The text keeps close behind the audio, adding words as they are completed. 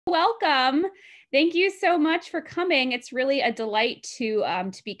Welcome. Thank you so much for coming. It's really a delight to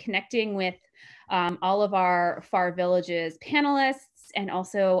be connecting with all of our Far Villages panelists. And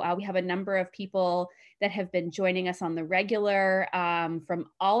also we have a number of people that have been joining us on the regular from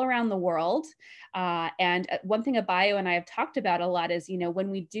all around the world. And one thing Abayo and I have talked about a lot is, when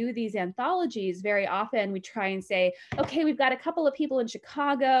we do these anthologies, very often we try and say, okay, we've got a couple of people in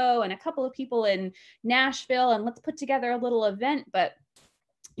Chicago and a couple of people in Nashville, and let's put together a little event. But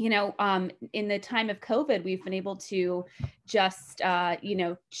in the time of COVID, we've been able to just,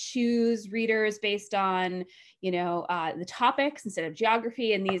 choose readers based on, the topics instead of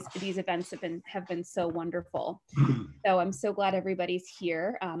geography. And these events have been so wonderful. So I'm so glad everybody's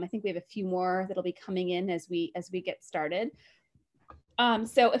here. I think we have a few more that'll be coming in as we get started.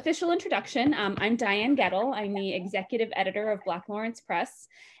 So official introduction, I'm Diane Gettle. I'm the executive editor of Black Lawrence Press,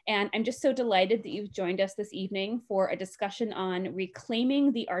 and I'm just so delighted that you've joined us this evening for a discussion on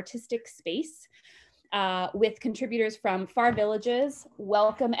reclaiming the artistic space with contributors from Far Villages,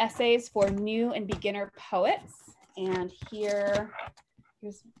 welcome essays for new and beginner poets. And here's,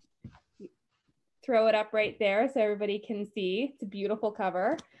 throw it up right there so everybody can see. It's a beautiful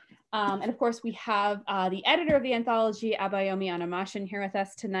cover. And of course, we have the editor of the anthology, Abayomi Anamashin, here with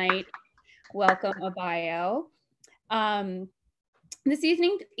us tonight. Welcome, Abayo. This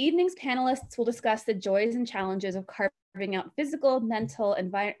evening's panelists will discuss the joys and challenges of carving out physical, mental,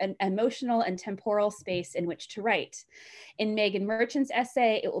 emotional, and temporal space in which to write. In Megan Merchant's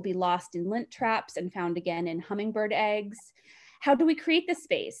essay, it will be lost in lint traps and found again in hummingbird eggs. How do we create this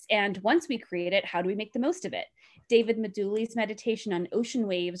space? And once we create it, how do we make the most of it? David Maduli's meditation on ocean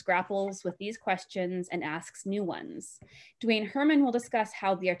waves grapples with these questions and asks new ones. Dwayne Herman will discuss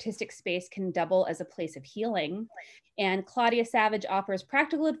how the artistic space can double as a place of healing. And Claudia Savage offers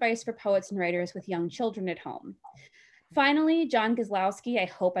practical advice for poets and writers with young children at home. Finally, John Gizlowski, I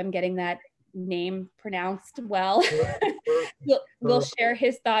hope I'm getting that name pronounced well, will share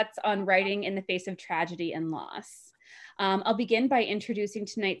his thoughts on writing in the face of tragedy and loss. I'll begin by introducing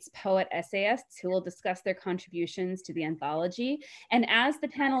tonight's poet essayists who will discuss their contributions to the anthology. And as the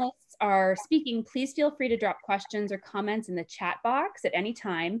panelists are speaking, please feel free to drop questions or comments in the chat box at any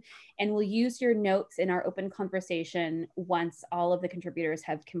time, and we'll use your notes in our open conversation once all of the contributors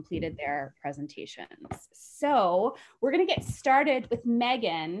have completed their presentations. So we're gonna get started with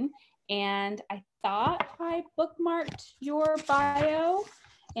Megan, and I thought I bookmarked your bio,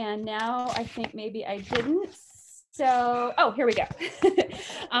 and now I think maybe I didn't. So, oh, here we go.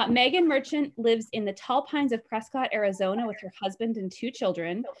 Megan Merchant lives in the tall pines of Prescott, Arizona with her husband and 2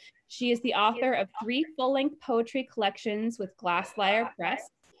 children. She is the author of 3 full-length poetry collections with Glasslyre Press,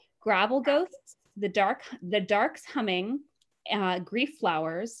 Gravel Ghosts, The Dark's Humming, Grief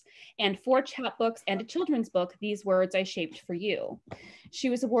Flowers, and 4 chapbooks and a children's book, These Words I Shaped for You. She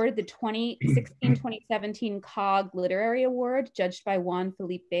was awarded the 2016-2017 COG Literary Award, judged by Juan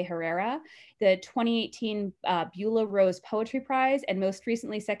Felipe Herrera, the 2018 Beulah Rose Poetry Prize, and most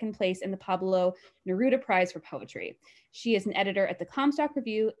recently 2nd place in the Pablo Neruda Prize for Poetry. She is an editor at the Comstock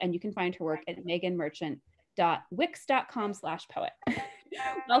Review, and you can find her work at meganmerchant.wix.com/poet.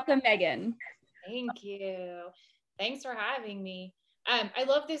 Welcome, Megan. Thank you. Thanks for having me. I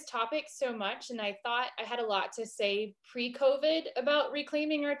love this topic so much, and I thought I had a lot to say pre-COVID about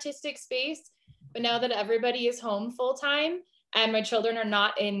reclaiming artistic space, but now that everybody is home full-time and my children are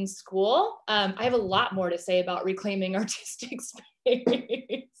not in school, I have a lot more to say about reclaiming artistic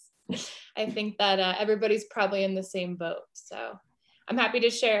space. I think that everybody's probably in the same boat. So I'm happy to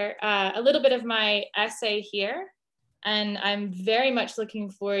share a little bit of my essay here. And I'm very much looking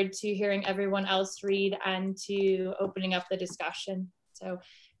forward to hearing everyone else read and to opening up the discussion. So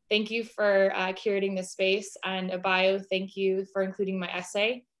thank you for curating this space, and Abayo, thank you for including my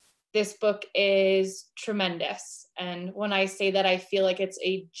essay. This book is tremendous. And when I say that, I feel like it's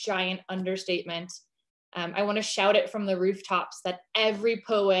a giant understatement. I want to shout it from the rooftops that every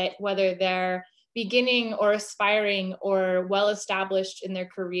poet, whether they're beginning or aspiring or well-established in their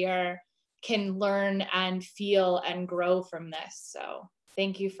career, can learn and feel and grow from this. So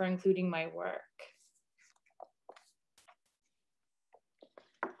thank you for including my work.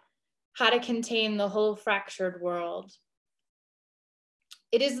 How to contain the whole fractured world.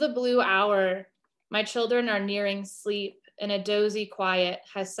 It is the blue hour. My children are nearing sleep, and a dozy quiet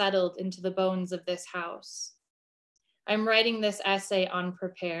has settled into the bones of this house. I'm writing this essay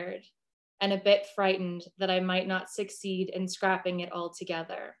unprepared and a bit frightened that I might not succeed in scrapping it all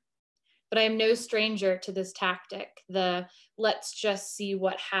together. But I am no stranger to this tactic, the let's just see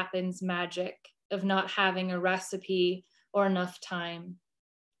what happens magic of not having a recipe or enough time.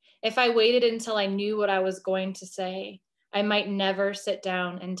 If I waited until I knew what I was going to say, I might never sit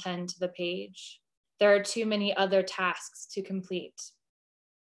down and tend to the page. There are too many other tasks to complete.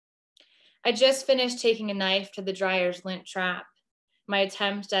 I just finished taking a knife to the dryer's lint trap, my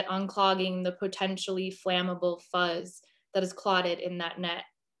attempt at unclogging the potentially flammable fuzz that is clotted in that net.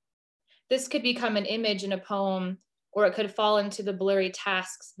 This could become an image in a poem, or it could fall into the blurry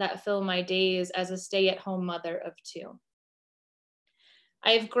tasks that fill my days as a stay-at-home mother of two.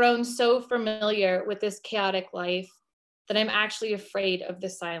 I have grown so familiar with this chaotic life that I'm actually afraid of the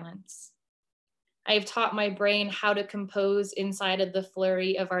silence. I have taught my brain how to compose inside of the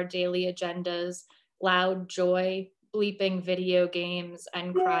flurry of our daily agendas, loud joy, bleeping video games,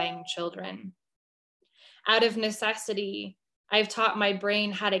 and crying children. Out of necessity, I've taught my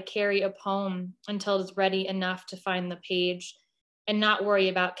brain how to carry a poem until it's ready enough to find the page and not worry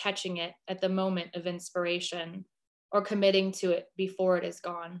about catching it at the moment of inspiration or committing to it before it is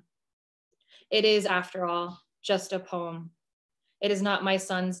gone. It is, after all, just a poem. It is not my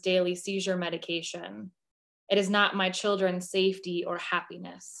son's daily seizure medication. It is not my children's safety or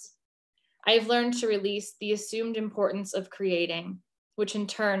happiness. I have learned to release the assumed importance of creating, which in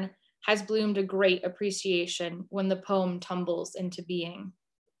turn has bloomed a great appreciation when the poem tumbles into being.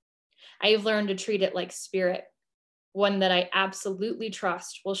 I have learned to treat it like spirit, one that I absolutely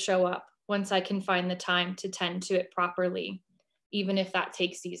trust will show up once I can find the time to tend to it properly, even if that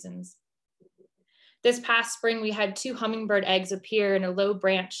takes seasons. This past spring, we had 2 hummingbird eggs appear in a low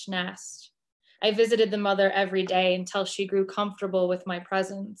branch nest. I visited the mother every day until she grew comfortable with my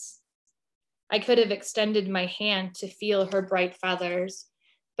presence. I could have extended my hand to feel her bright feathers,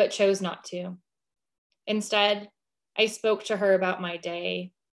 but chose not to. Instead, I spoke to her about my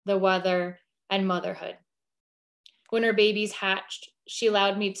day, the weather, and motherhood. When her babies hatched, she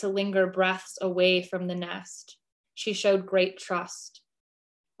allowed me to linger breaths away from the nest. She showed great trust.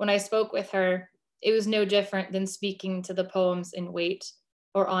 When I spoke with her, it was no different than speaking to the poems in wait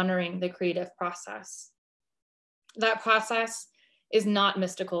or honoring the creative process. That process is not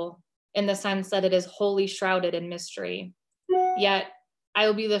mystical in the sense that it is wholly shrouded in mystery. Yet, I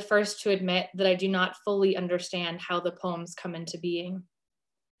will be the first to admit that I do not fully understand how the poems come into being.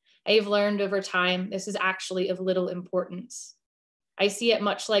 I have learned over time this is actually of little importance. I see it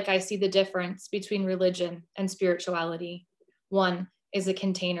much like I see the difference between religion and spirituality. One is a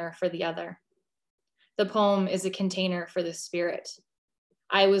container for the other. The poem is a container for the spirit.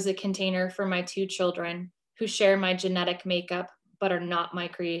 I was a container for my 2 children who share my genetic makeup but are not my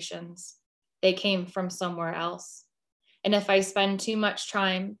creations. They came from somewhere else. And if I spend too much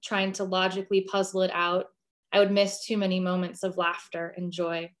time trying to logically puzzle it out, I would miss too many moments of laughter and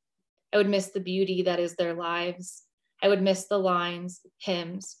joy. I would miss the beauty that is their lives. I would miss the lines,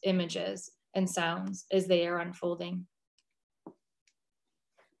 hymns, images, and sounds as they are unfolding.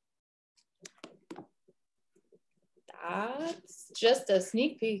 That's just a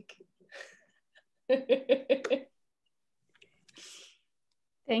sneak peek.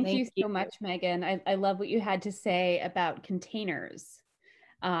 Thank you so much, Megan. I love what you had to say about containers.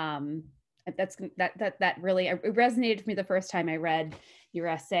 That really it resonated with me the first time I read your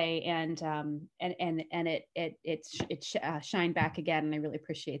essay, and it shined back again, and I really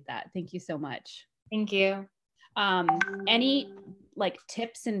appreciate that. Thank you so much. Thank you. Any like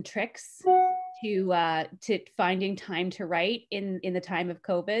tips and tricks to finding time to write in the time of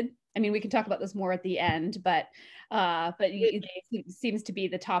COVID? I mean, we can talk about this more at the end, but it seems to be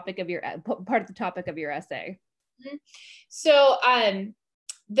the topic of your part of the topic of your essay. So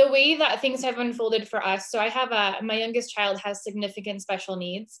the way that things have unfolded for us, so I have my youngest child has significant special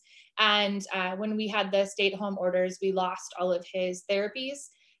needs, and when we had the stay-at-home orders, we lost all of his therapies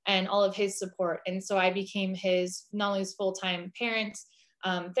and all of his support, and so I became his not only his full-time parent,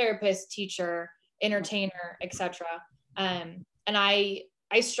 therapist, teacher, entertainer, etc. And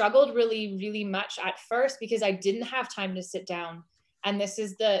I struggled really much at first because I didn't have time to sit down. And this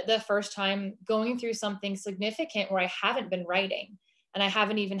is the first time going through something significant where I haven't been writing and I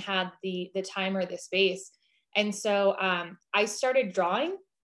haven't even had the time or the space. And so I started drawing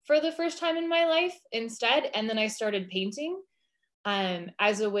for the first time in my life instead. And then I started painting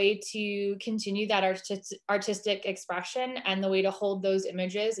as a way to continue that artistic expression and the way to hold those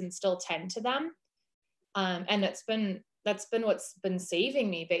images and still tend to them. And that's been what's been saving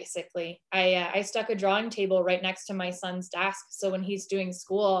me, basically. I stuck a drawing table right next to my son's desk. So when he's doing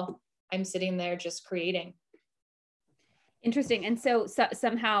school, I'm sitting there just creating. Interesting. And so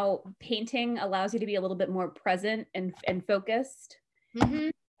somehow painting allows you to be a little bit more present and focused. Mm-hmm.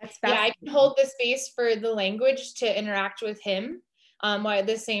 Yeah, I can hold the space for the language to interact with him, while at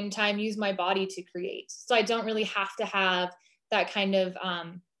the same time use my body to create. So I don't really have to have that kind of,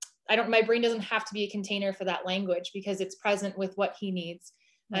 my brain doesn't have to be a container for that language because it's present with what he needs.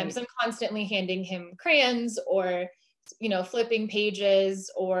 Right. So I'm constantly handing him crayons or, flipping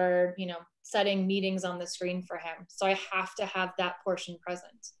pages or, setting meetings on the screen for him. So I have to have that portion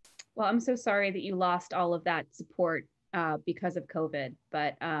present. Well, I'm so sorry that you lost all of that support because of COVID,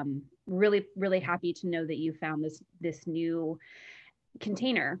 but really, really happy to know that you found this new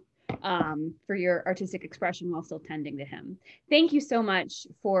container for your artistic expression while still tending to him. Thank you so much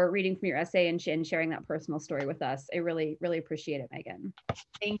for reading from your essay and sharing that personal story with us. I really, really appreciate it, Megan.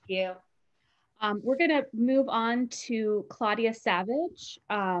 Thank you. We're going to move on to Claudia Savage.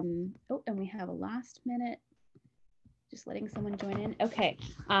 And we have a last minute. Just letting someone join in. Okay.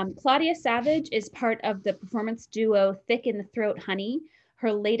 Claudia Savage is part of the performance duo Thick in the Throat Honey.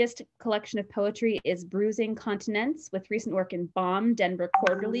 Her latest collection of poetry is Bruising Continents, with recent work in Bomb, Denver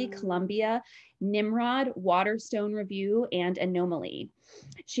Quarterly, Columbia, Nimrod, Waterstone Review, and Anomaly.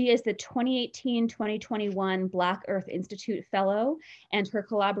 She is the 2018-2021 Black Earth Institute Fellow, and her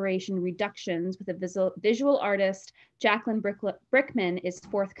collaboration Reductions with a visual artist, Jacqueline Brickman, is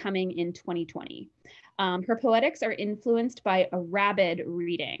forthcoming in 2020. Her poetics are influenced by a rabid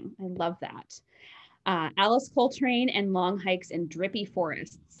reading. I love that. Alice Coltrane and long hikes in drippy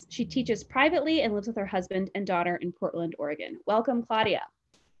forests. She teaches privately and lives with her husband and daughter in Portland, Oregon. Welcome, Claudia.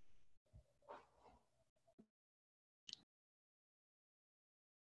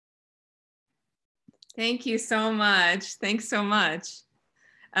 Thank you so much. Thanks so much.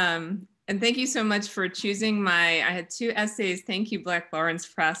 And thank you so much for choosing I had 2 essays. Thank you, Black Lawrence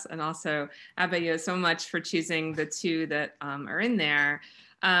Press, and also Abayo so much for choosing the 2 that are in there.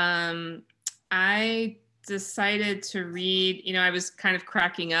 I decided to read, I was kind of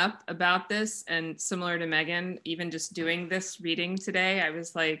cracking up about this, and similar to Megan, even just doing this reading today, I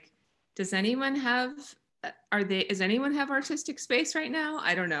was like, does anyone have artistic space right now?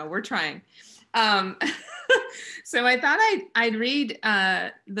 I don't know, we're trying. So I thought I'd read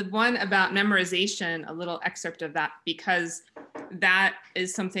the one about memorization, a little excerpt of that, because that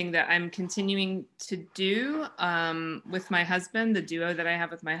is something that I'm continuing to do with my husband, the duo that I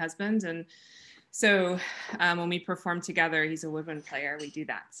have with my husband. And so when we perform together, he's a woodwind player, we do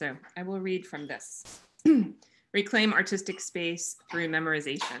that. So I will read from this. Reclaim artistic space through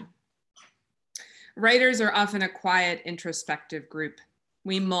memorization. Writers are often a quiet, introspective group.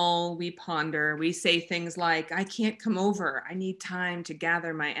 We mull, we ponder, we say things like, I can't come over, I need time to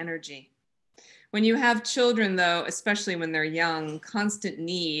gather my energy. When you have children, though, especially when they're young, constant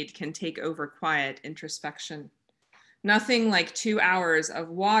need can take over quiet introspection. Nothing like 2 hours of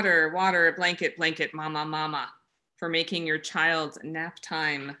water, water, blanket, blanket, mama, mama, for making your child's nap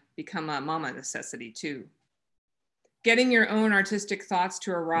time become a mama necessity too. Getting your own artistic thoughts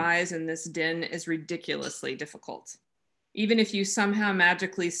to arise in this din is ridiculously difficult. Even if you somehow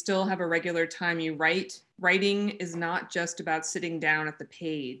magically still have a regular time you write, writing is not just about sitting down at the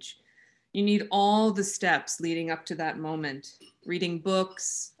page. You need all the steps leading up to that moment. Reading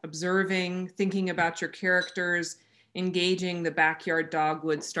books, observing, thinking about your characters, engaging the backyard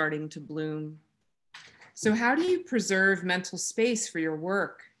dogwood starting to bloom. So how do you preserve mental space for your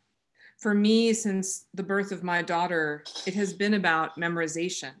work? For me, since the birth of my daughter, it has been about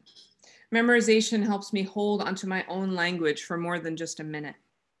memorization. Memorization helps me hold onto my own language for more than just a minute.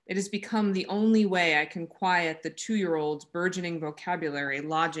 It has become the only way I can quiet the 2-year-old's burgeoning vocabulary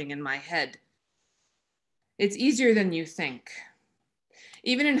lodging in my head. It's easier than you think.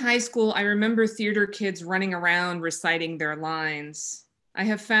 Even in high school, I remember theater kids running around reciting their lines. I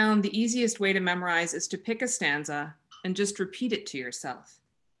have found the easiest way to memorize is to pick a stanza and just repeat it to yourself.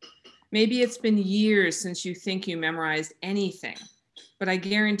 Maybe it's been years since you think you memorized anything, but I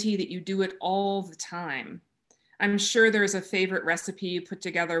guarantee that you do it all the time. I'm sure there's a favorite recipe you put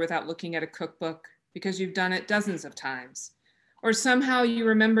together without looking at a cookbook because you've done it dozens of times. Or somehow you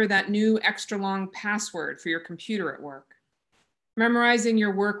remember that new extra long password for your computer at work. Memorizing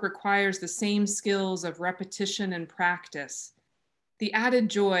your work requires the same skills of repetition and practice. The added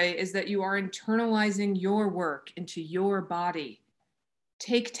joy is that you are internalizing your work into your body.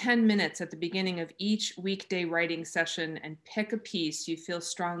 Take 10 minutes at the beginning of each weekday writing session and pick a piece you feel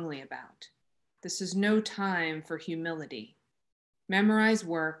strongly about. This is no time for humility. Memorize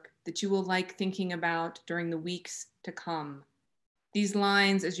work that you will like thinking about during the weeks to come. These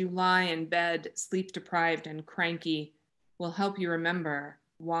lines, as you lie in bed, sleep deprived and cranky, will help you remember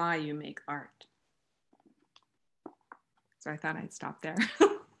why you make art. So I thought I'd stop there.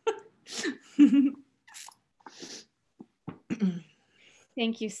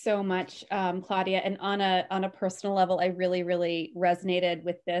 Thank you so much, Claudia. And on a personal level, I really, really resonated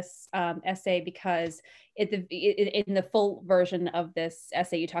with this essay because in the full version of this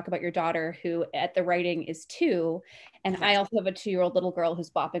essay, you talk about your daughter who at the writing is 2. And I also have a 2-year-old little girl who's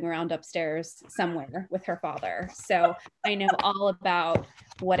bopping around upstairs somewhere with her father. So I know all about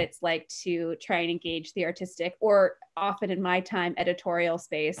what it's like to try and engage the artistic, or often in my time, editorial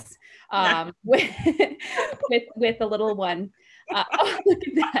space with a little one. Oh, look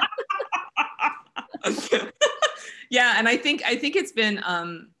at that. Yeah, and I think it's been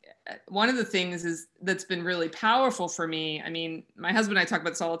one of the things that's been really powerful for me. I mean, my husband and I talk about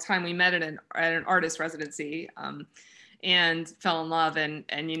this all the time. We met at an artist residency and fell in love, and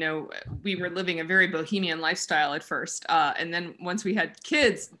you know, we were living a very bohemian lifestyle at first, and then once we had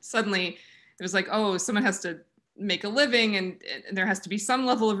kids, suddenly it was like, oh, someone has to make a living, and there has to be some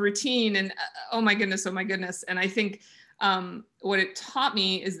level of routine, and oh my goodness. And I think what it taught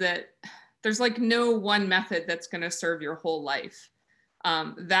me is that there's like no one method that's going to serve your whole life.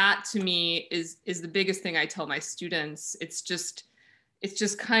 That to me is the biggest thing I tell my students. It's just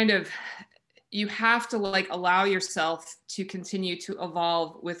kind of, you have to like allow yourself to continue to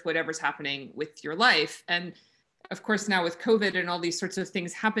evolve with whatever's happening with your life. And of course, now with COVID and all these sorts of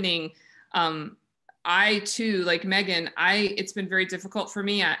things happening, I too, like Megan, it's been very difficult for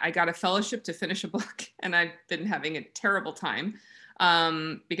me. I got a fellowship to finish a book, and I've been having a terrible time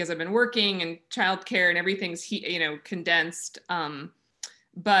because I've been working and childcare and everything's condensed.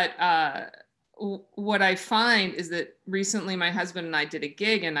 But what I find is that recently my husband and I did a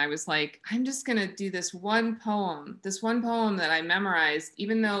gig, and I was like, I'm just gonna do this one poem that I memorized,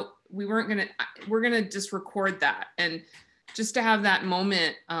 even though we're gonna just record that, and just to have that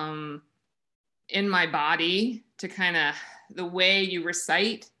moment in my body, to kind of, the way you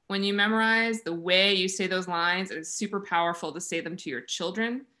recite when you memorize, the way you say those lines, it's super powerful to say them to your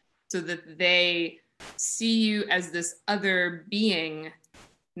children so that they see you as this other being,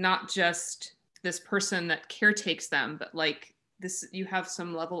 not just this person that caretakes them, but like this, you have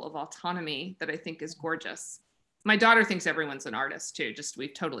some level of autonomy that I think is gorgeous. My daughter thinks everyone's an artist too, just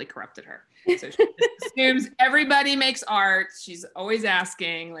we've totally corrupted her. So she assumes everybody makes art. She's always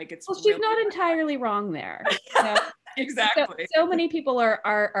asking, like, it's, well, she's not entirely wrong there. So, exactly. So many people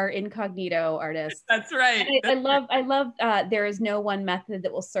are incognito artists. That's right. I love there is no one method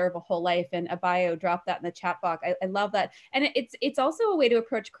that will serve a whole life. And Abayo dropped that in the chat box. I love that. And it's also a way to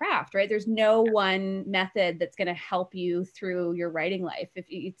approach craft, right? There's no one method that's going to help you through your writing life. If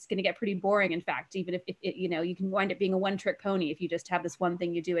it's going to get pretty boring, in fact, even if you can wind up being a one-trick pony if you just have this one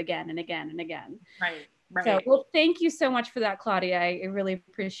thing you do again and again and again. Right. So, well, thank you so much for that, Claudia. I really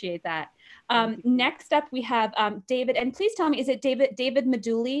appreciate that. Next up, we have David, and please tell me, is it David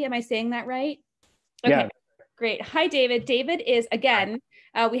Meduli? Am I saying that right? Okay, yeah. Great. Hi, David. David is, again,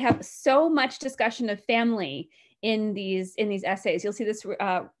 we have so much discussion of family in these essays. You'll see this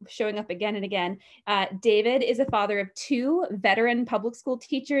showing up again and again. David is a father of 2, veteran public school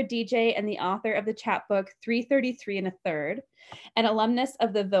teacher, DJ, and the author of the chapbook 333 1/3, an alumnus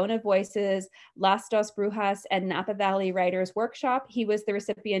of the Vona Voices, Las Dos Brujas, and Napa Valley Writers Workshop. He was the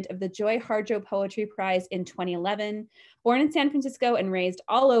recipient of the Joy Harjo Poetry Prize in 2011. Born in San Francisco and raised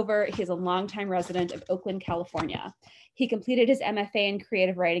all over, he is a longtime resident of Oakland, California. He completed his MFA in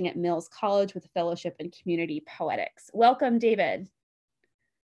creative writing at Mills College with a fellowship in community poetics. Welcome, David.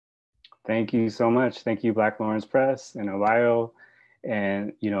 Thank you so much. Thank you, Black Lawrence Press and Ohio,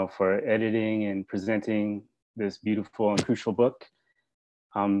 and for editing and presenting this beautiful and crucial book.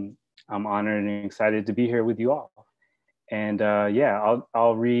 I'm honored and excited to be here with you all. And yeah,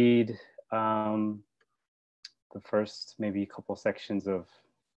 I'll read the first maybe couple sections of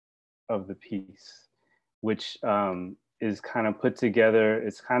the piece, which is kind of put together.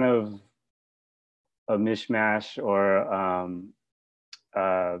 It's kind of a mishmash or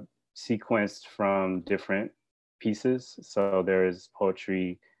sequenced from different pieces. So there is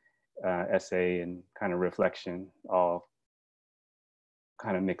poetry, essay, and kind of reflection, all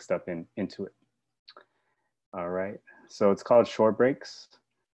kind of mixed up into it. All right, so it's called Short Breaks.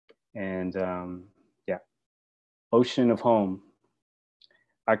 And yeah, Ocean of Home.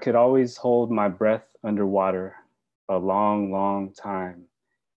 I could always hold my breath underwater a long, long time,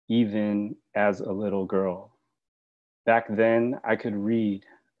 even as a little girl. Back then, I could read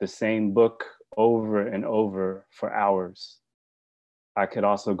the same book over and over for hours. I could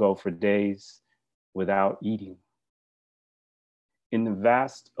also go for days without eating. In the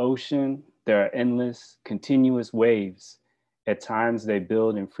vast ocean, there are endless, continuous waves. At times, they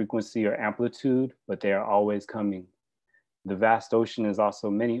build in frequency or amplitude, but they are always coming. The vast ocean is also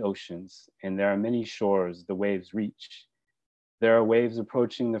many oceans, and there are many shores the waves reach. There are waves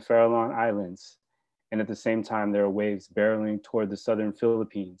approaching the Farallon Islands, and at the same time, there are waves barreling toward the southern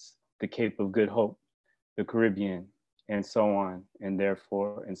Philippines, the Cape of Good Hope, the Caribbean, and so on, and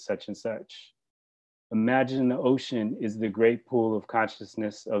therefore, and such and such. Imagine the ocean is the great pool of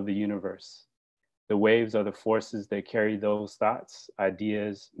consciousness of the universe. The waves are the forces that carry those thoughts,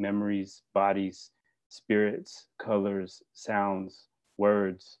 ideas, memories, bodies, spirits, colors, sounds,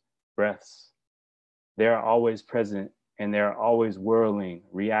 words, breaths. They are always present and they are always whirling,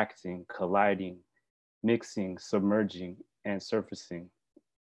 reacting, colliding, mixing, submerging, and surfacing.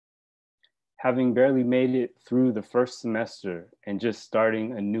 Having barely made it through the first semester and just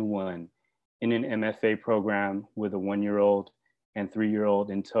starting a new one in an MFA program with a 1-year-old and 3-year-old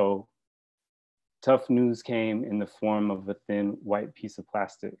in tow, tough news came in the form of a thin white piece of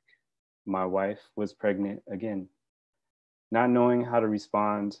plastic. My wife was pregnant again. Not knowing how to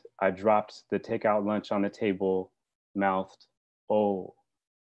respond, I dropped the takeout lunch on the table, mouthed, "Oh,"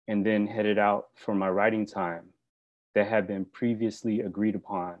 and then headed out for my writing time that had been previously agreed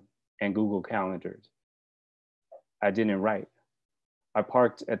upon and Google Calendared. I didn't write. I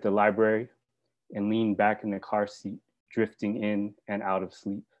parked at the library and leaned back in the car seat, drifting in and out of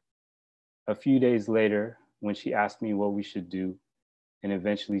sleep. A few days later, when she asked me what we should do and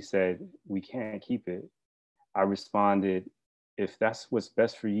eventually said, "We can't keep it," I responded, "If that's what's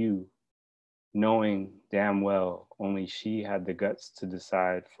best for you," knowing damn well only she had the guts to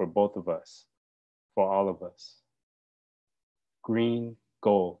decide for both of us, for all of us. Green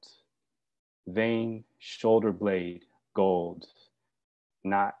gold, vein shoulder blade gold,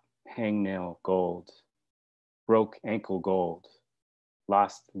 not hangnail gold, broke ankle gold,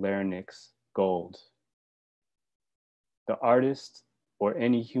 lost larynx gold. The artist, or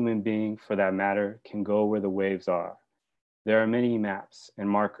any human being for that matter, can go where the waves are. There are many maps and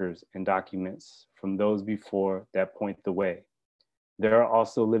markers and documents from those before that point the way. There are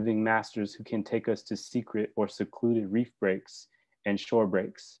also living masters who can take us to secret or secluded reef breaks and shore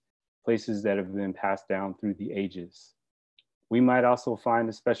breaks, places that have been passed down through the ages. We might also find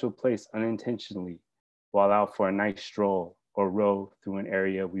a special place unintentionally while out for a nice stroll or row through an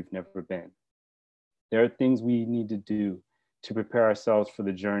area we've never been. There are things we need to do to prepare ourselves for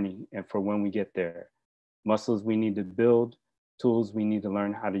the journey and for when we get there. Muscles we need to build, tools we need to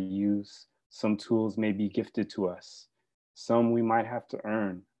learn how to use. Some tools may be gifted to us. Some we might have to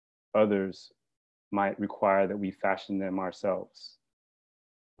earn. Others might require that we fashion them ourselves.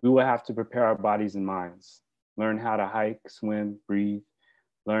 We will have to prepare our bodies and minds, learn how to hike, swim, breathe,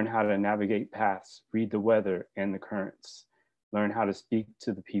 learn how to navigate paths, read the weather and the currents, learn how to speak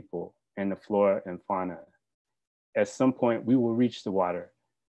to the people and the flora and fauna. At some point, we will reach the water,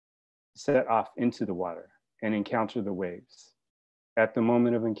 set off into the water, and encounter the waves. At the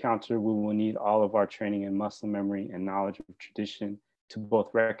moment of encounter, we will need all of our training and muscle memory and knowledge of tradition to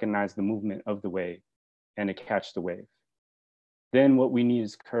both recognize the movement of the wave and to catch the wave. Then what we need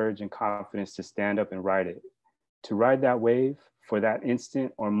is courage and confidence to stand up and ride it. To ride that wave for that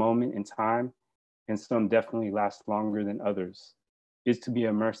instant or moment in time, and some definitely last longer than others, is to be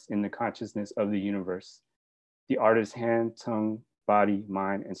immersed in the consciousness of the universe. The artist's hand, tongue, body,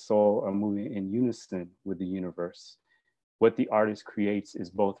 mind, and soul are moving in unison with the universe. What the artist creates is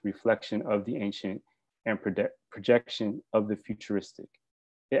both reflection of the ancient and projection of the futuristic.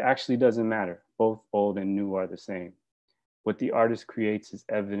 It actually doesn't matter. Both old and new are the same. What the artist creates is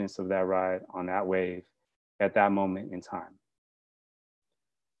evidence of that ride on that wave at that moment in time.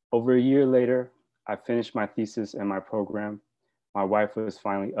 Over a year later, I finished my thesis and my program. My wife was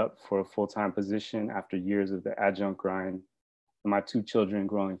finally up for a full-time position after years of the adjunct grind, and my 2 children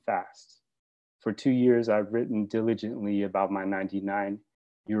growing fast. For 2 years, I've written diligently about my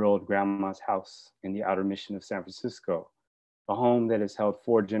 99-year-old grandma's house in the outer mission of San Francisco, a home that has held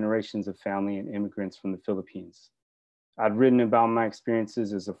 4 generations of family and immigrants from the Philippines. I've written about my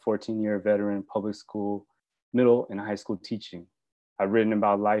experiences as a 14-year veteran public school, middle and high school teaching. I've written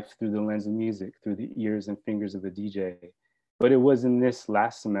about life through the lens of music, through the ears and fingers of a DJ. But it was in this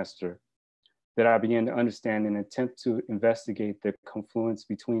last semester that I began to understand and attempt to investigate the confluence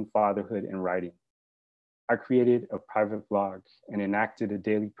between fatherhood and writing. I created a private blog and enacted a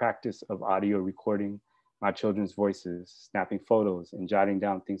daily practice of audio recording my children's voices, snapping photos and jotting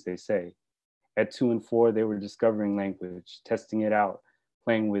down things they say. At 2 and 4, they were discovering language, testing it out,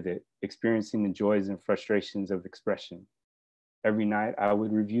 playing with it, experiencing the joys and frustrations of expression. Every night, I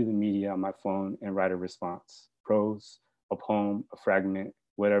would review the media on my phone and write a response, prose, a poem, a fragment,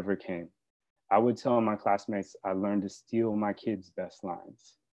 whatever came. I would tell my classmates I learned to steal my kids' best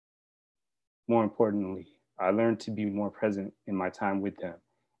lines. More importantly, I learned to be more present in my time with them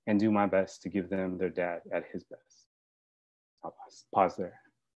and do my best to give them their dad at his best. I'll pause there.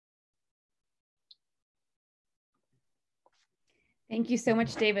 Thank you so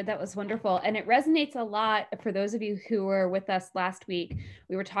much, David. That was wonderful. And it resonates a lot for those of you who were with us last week.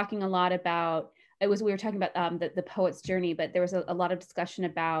 We were talking a lot about, we were talking about the poet's journey, but there was a lot of discussion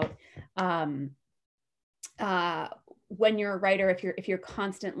about when you're a writer, if you're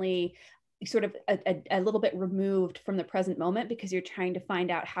constantly sort of a little bit removed from the present moment because you're trying to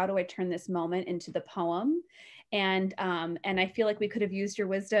find out, how do I turn this moment into the poem? And I feel like we could have used your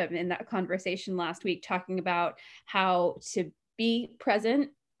wisdom in that conversation last week, talking about how to be present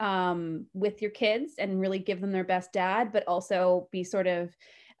with your kids and really give them their best dad, but also be sort of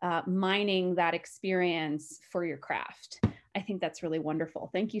mining that experience for your craft. I think that's really wonderful.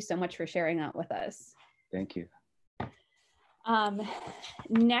 Thank you so much for sharing that with us. Thank you.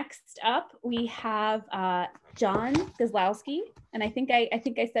 Next up, we have John Kozlowski, and I think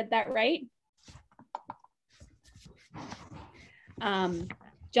I said that right.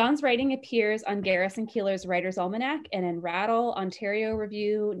 John's writing appears on Garrison Keillor's Writer's Almanac and in Rattle, Ontario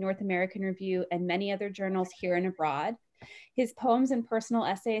Review, North American Review, and many other journals here and abroad. His poems and personal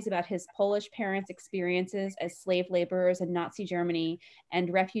essays about his Polish parents' experiences as slave laborers in Nazi Germany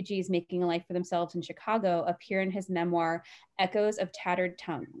and refugees making a life for themselves in Chicago appear in his memoir, Echoes of Tattered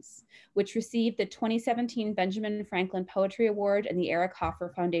Tongues, which received the 2017 Benjamin Franklin Poetry Award and the Eric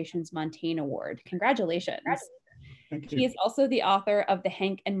Hoffer Foundation's Montaigne Award. Congratulations. Thank you. He is also the author of the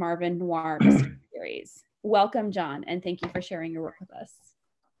Hank and Marvin Noir mystery series. Welcome, John, and thank you for sharing your work with us.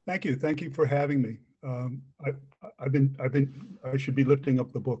 Thank you. Thank you for having me. I should be lifting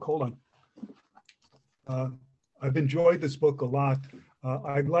up the book. Hold on. I've enjoyed this book a lot.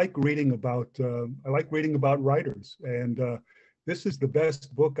 I like reading about writers, and this is the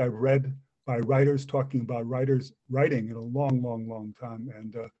best book I've read by writers talking about writers writing in a long, long, long time.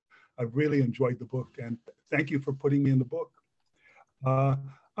 And I've really enjoyed the book, and thank you for putting me in the book.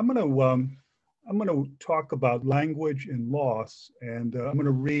 I'm going to talk about language and loss, and I'm going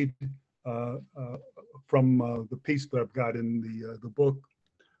to read from the piece that I've got in the book,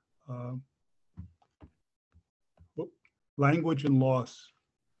 Language and Loss.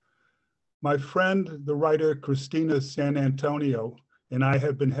 My friend, the writer Christina San Antonio, and I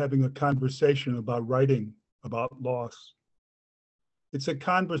have been having a conversation about writing about loss. It's a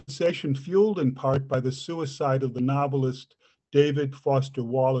conversation fueled in part by the suicide of the novelist David Foster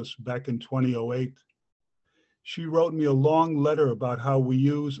Wallace back in 2008. She wrote me a long letter about how we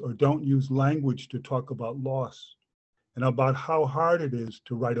use or don't use language to talk about loss, and about how hard it is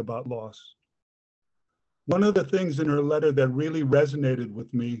to write about loss. One of the things in her letter that really resonated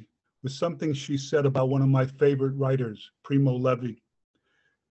with me was something she said about one of my favorite writers, Primo Levi,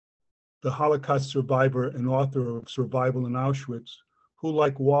 the Holocaust survivor and author of Survival in Auschwitz, who,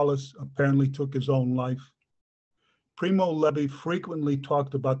 like Wallace, apparently took his own life. Primo Levi frequently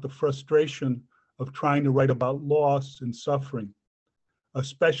talked about the frustration of trying to write about loss and suffering,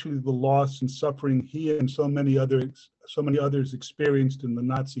 especially the loss and suffering he and so many others experienced in the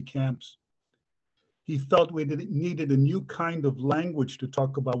Nazi camps. He felt we needed a new kind of language to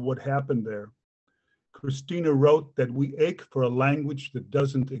talk about what happened there. Christina wrote that we ache for a language that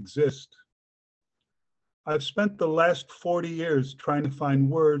doesn't exist. I've spent the last 40 years trying to find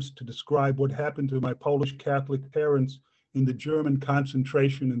words to describe what happened to my Polish Catholic parents in the German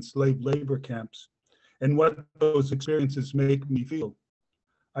concentration and slave labor camps, and what those experiences make me feel.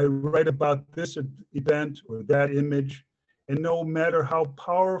 I write about this event or that image, and no matter how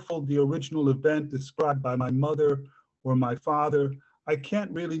powerful the original event described by my mother or my father, I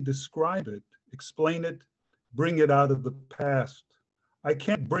can't really describe it, explain it, bring it out of the past. I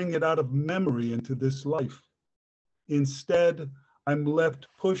can't bring it out of memory into this life. Instead, I'm left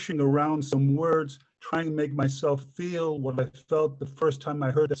pushing around some words, trying to make myself feel what I felt the first time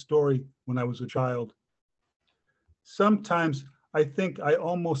I heard that story when I was a child. Sometimes I think I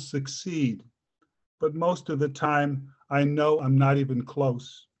almost succeed, but most of the time I know I'm not even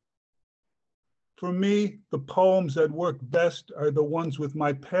close. For me, the poems that work best are the ones with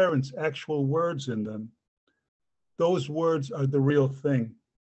my parents' actual words in them. Those words are the real thing.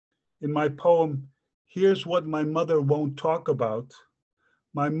 In my poem, Here's What My Mother Won't Talk About,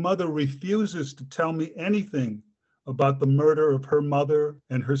 my mother refuses to tell me anything about the murder of her mother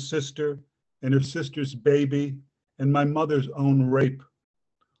and her sister's baby, and my mother's own rape.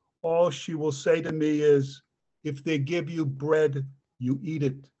 All she will say to me is, if they give you bread, you eat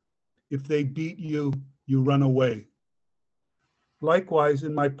it. If they beat you, you run away. Likewise,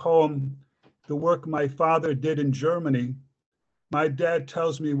 in my poem, The Work My Father Did in Germany, my dad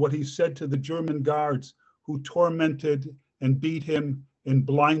tells me what he said to the German guards who tormented and beat him and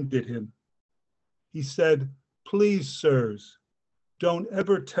blinded him. He said, please, sirs, don't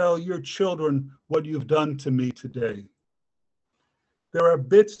ever tell your children what you've done to me today. There are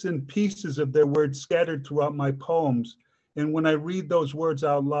bits and pieces of their words scattered throughout my poems, and when I read those words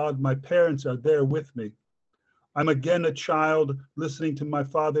out loud, my parents are there with me. I'm again a child listening to my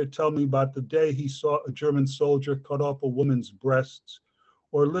father tell me about the day he saw a German soldier cut off a woman's breasts,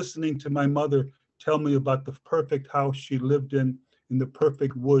 or listening to my mother tell me about the perfect house she lived in the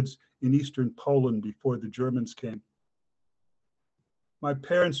perfect woods in eastern Poland before the Germans came. My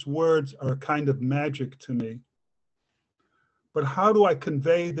parents' words are a kind of magic to me. But how do I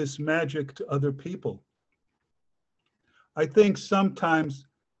convey this magic to other people? I think sometimes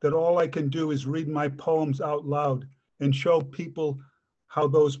that all I can do is read my poems out loud and show people how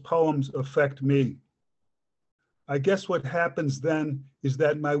those poems affect me. I guess what happens then is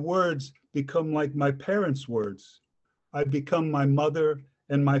that my words become like my parents' words. I become my mother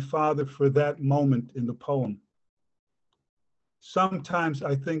and my father for that moment in the poem. Sometimes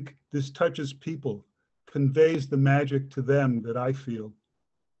I think this touches people, conveys the magic to them that I feel.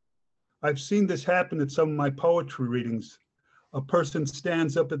 I've seen this happen at some of my poetry readings. A person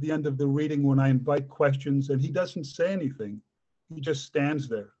stands up at the end of the reading when I invite questions and he doesn't say anything. He just stands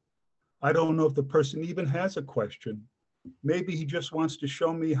there. I don't know if the person even has a question. Maybe he just wants to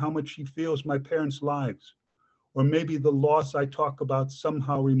show me how much he feels my parents' lives. Or maybe the loss I talk about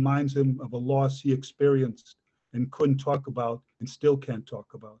somehow reminds him of a loss he experienced and couldn't talk about and still can't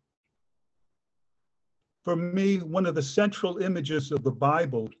talk about. For me, one of the central images of the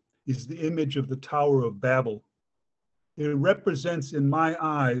Bible is the image of the Tower of Babel. It represents, in my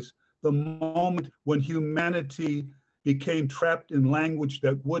eyes, the moment when humanity became trapped in language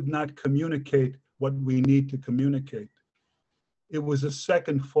that would not communicate what we need to communicate. It was a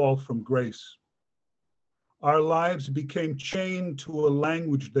second fall from grace. Our lives became chained to a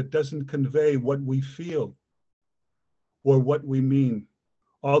language that doesn't convey what we feel or what we mean.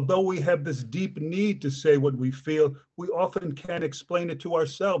 Although we have this deep need to say what we feel, we often can't explain it to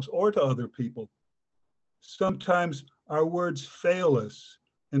ourselves or to other people. Sometimes our words fail us,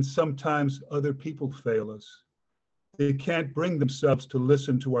 and sometimes other people fail us. They can't bring themselves to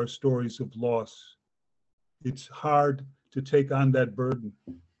listen to our stories of loss. It's hard to take on that burden.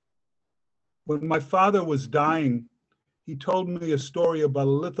 When my father was dying, he told me a story about a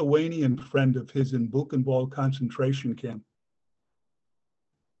Lithuanian friend of his in Buchenwald concentration camp.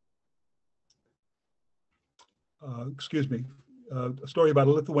 A story about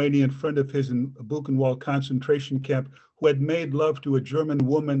a Lithuanian friend of his in a Buchenwald concentration camp who had made love to a German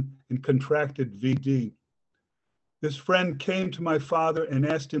woman and contracted VD. This friend came to my father and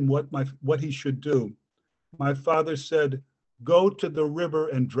asked him what he should do. My father said, "Go to the river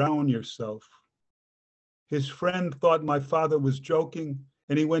and drown yourself." His friend thought my father was joking,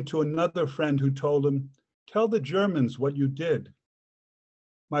 and he went to another friend who told him, "Tell the Germans what you did."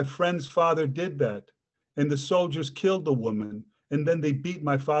 My friend's father did that, and the soldiers killed the woman, and then they beat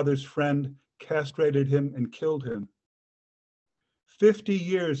my father's friend, castrated him, and killed him. 50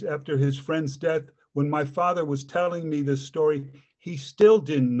 years after his friend's death, when my father was telling me this story, he still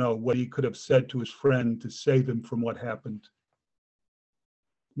didn't know what he could have said to his friend to save him from what happened.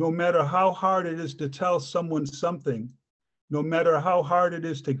 No matter how hard it is to tell someone something, no matter how hard it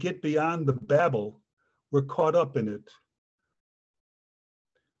is to get beyond the babble, we're caught up in it.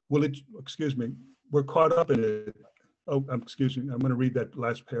 We're caught up in it. Oh, excuse me, I'm going to read that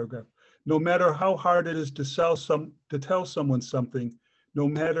last paragraph. No matter how hard it is to tell someone something, no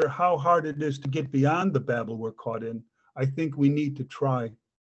matter how hard it is to get beyond the babble we're caught in, I think we need to try.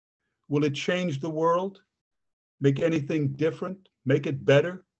 Will it change the world? Make anything different? Make it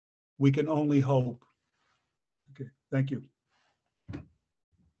better? We can only hope. Okay, thank you.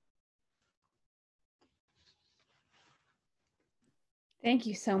 Thank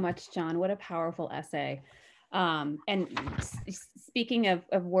you so much, John. What a powerful essay. And speaking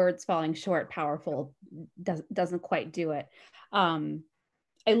of words falling short, powerful doesn't quite do it.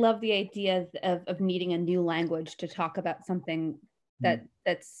 I love the idea of needing a new language to talk about something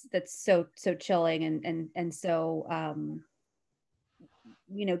that's so chilling and so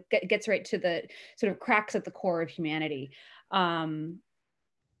gets right to the sort of cracks at the core of humanity.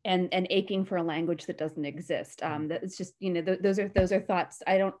 And aching for a language that doesn't exist. That's just, those are thoughts.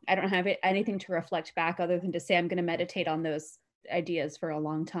 I don't have anything to reflect back other than to say I'm going to meditate on those ideas for a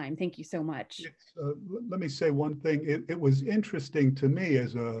long time. Thank you so much. Let me say one thing. It was interesting to me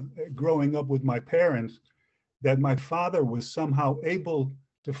as growing up with my parents that my father was somehow able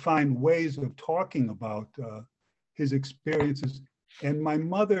to find ways of talking about his experiences. And my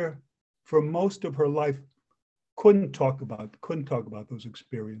mother, for most of her life, couldn't talk about those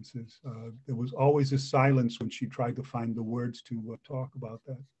experiences. There was always a silence when she tried to find the words to talk about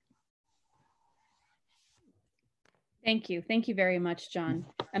that. Thank you. Thank you very much, John.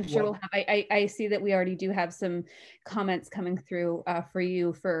 I'm sure we'll have, I see that we already do have some comments coming through for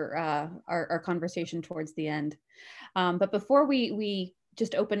you for our conversation towards the end. But before we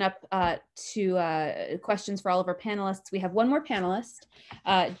just open up to questions for all of our panelists, we have one more panelist.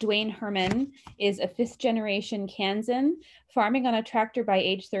 Dwayne Herman is a 5th generation Kansan, farming on a tractor by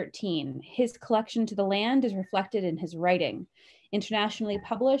age 13. His collection to the land is reflected in his writing. Internationally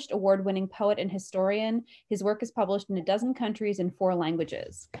published, award-winning poet and historian, his work is published in 12 countries in 4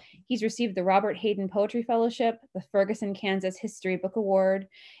 languages. He's received the Robert Hayden Poetry Fellowship, the Ferguson, Kansas History Book Award,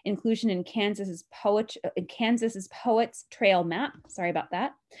 inclusion in Kansas's Poets Trail Map, sorry about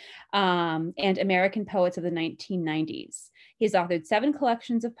that, and American Poets of the 1990s. He's authored 7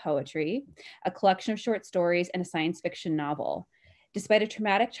 collections of poetry, a collection of short stories, and a science fiction novel. Despite a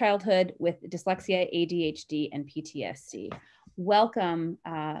traumatic childhood with dyslexia, ADHD, and PTSD. Welcome,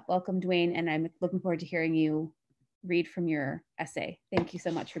 Dwayne, and I'm looking forward to hearing you read from your essay. Thank you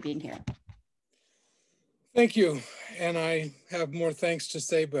so much for being here. Thank you, and I have more thanks to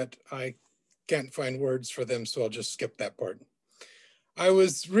say, but I can't find words for them, so I'll just skip that part. I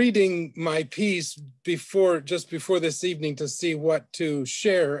was reading my piece just before this evening to see what to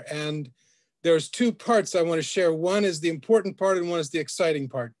share, and there's 2 parts I want to share. One is the important part and one is the exciting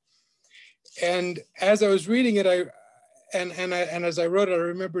part. And as I was reading it, and as I wrote it, I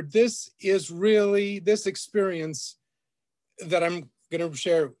remembered this experience that I'm going to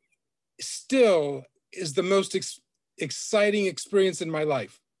share still is the most exciting experience in my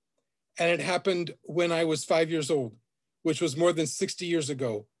life. And it happened when I was 5 years old, which was more than 60 years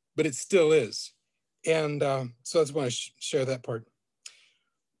ago, but it still is. And so I just want to share that part.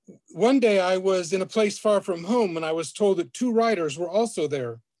 One day I was in a place far from home and I was told that 2 writers were also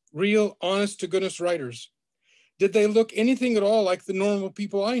there, real, honest to goodness writers. Did they look anything at all like the normal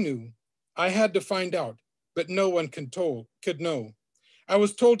people I knew? I had to find out, but no one could know. I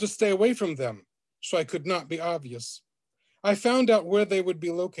was told to stay away from them, so I could not be obvious. I found out where they would be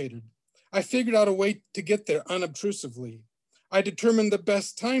located. I figured out a way to get there unobtrusively. I determined the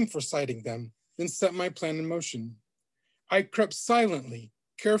best time for sighting them, then set my plan in motion. I crept silently,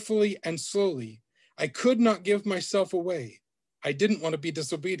 carefully, and slowly. I could not give myself away. I didn't want to be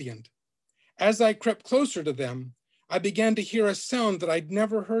disobedient. As I crept closer to them, I began to hear a sound that I'd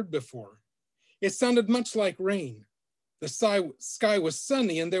never heard before. It sounded much like rain. The sky was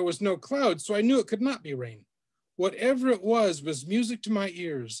sunny and there was no cloud, so I knew it could not be rain. Whatever it was music to my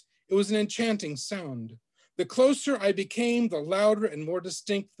ears. It was an enchanting sound. The closer I became, the louder and more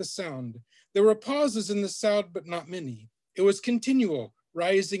distinct the sound. There were pauses in the sound, but not many. It was continual,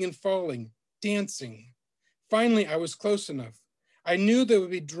 rising and falling, dancing. Finally, I was close enough. I knew they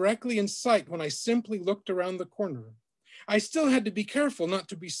would be directly in sight when I simply looked around the corner. I still had to be careful not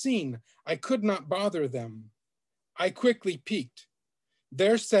to be seen. I could not bother them. I quickly peeked.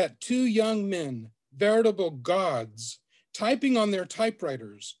 There sat 2 young men, veritable gods, typing on their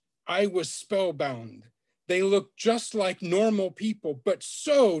typewriters. I was spellbound. They looked just like normal people, but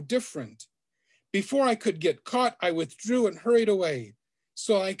so different. Before I could get caught, I withdrew and hurried away,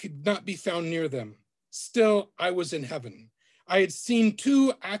 so I could not be found near them. Still, I was in heaven. I had seen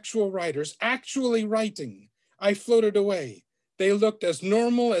 2 actual writers actually writing. I floated away. They looked as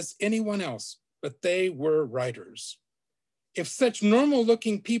normal as anyone else, but they were writers. If such normal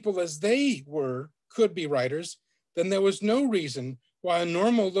looking people as they were could be writers, then there was no reason why a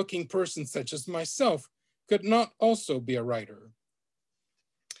normal looking person such as myself could not also be a writer.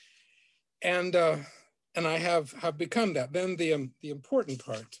 And I have become that. Then the important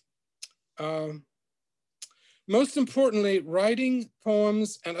part. Most importantly, writing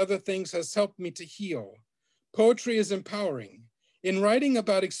poems and other things has helped me to heal. Poetry is empowering. In writing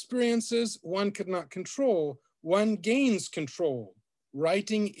about experiences one could not control, one gains control.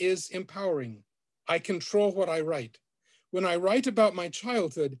 Writing is empowering. I control what I write. When I write about my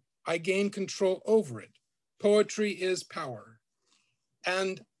childhood, I gain control over it. Poetry is power.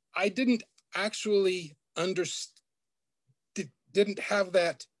 And I didn't actually didn't have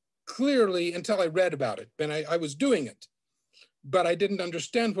that clearly until I read about it. And I was doing it, but I didn't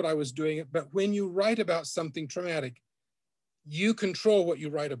understand what I was doing it. But when you write about something traumatic, you control what you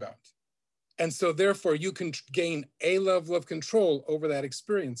write about. And so therefore you can gain a level of control over that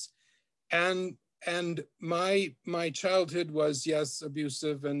experience. And my childhood was, yes,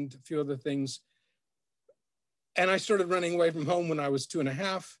 abusive and a few other things. And I started running away from home when I was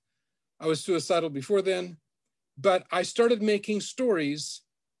 2.5. I was suicidal before then, but I started making stories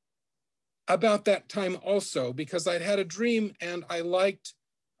about that time also, because I'd had a dream and I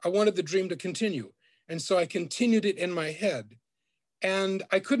wanted the dream to continue. And so I continued it in my head. And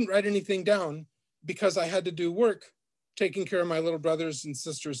I couldn't write anything down because I had to do work, taking care of my little brothers and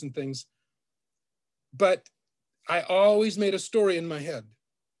sisters and things. But I always made a story in my head.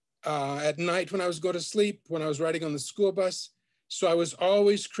 At night when I was going to sleep, when I was riding on the school bus. So I was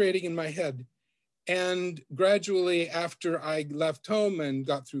always creating in my head. And gradually after I left home and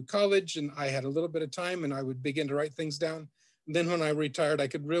got through college and I had a little bit of time and I would begin to write things down. And then when I retired, I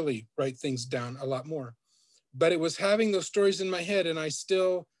could really write things down a lot more. But it was having those stories in my head, and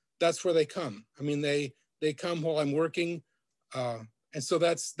that's where they come. I mean, they come while I'm working. And so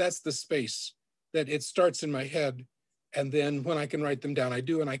that's the space that it starts in my head. And then when I can write them down, I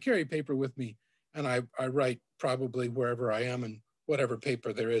do, and I carry paper with me and I write probably wherever I am and whatever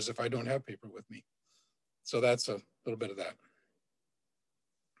paper there is if I don't have paper with me. So that's a little bit of that.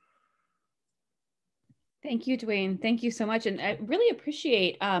 Thank you, Dwayne. Thank you so much. And I really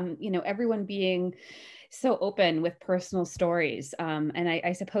appreciate, everyone being so open with personal stories. And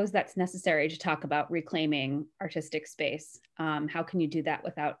I suppose that's necessary to talk about reclaiming artistic space. How can you do that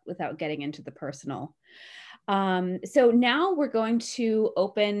without getting into the personal? So now we're going to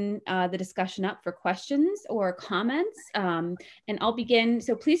open the discussion up for questions or comments. And I'll begin.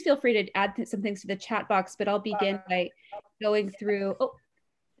 So please feel free to add some things to the chat box, but I'll begin by going through, I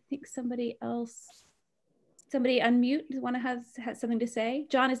think somebody unmute, want to have something to say?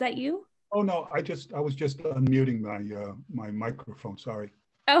 John, is that you? Oh no, I was just unmuting my microphone. Sorry.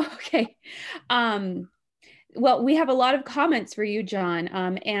 Oh, okay. Well, we have a lot of comments for you, John.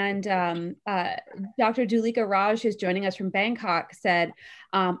 Dr. Dulika Raj, who's joining us from Bangkok, said,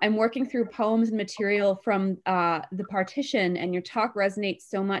 I'm working through poems and material from the partition, and your talk resonates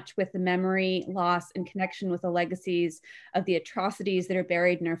so much with the memory, loss, and connection with the legacies of the atrocities that are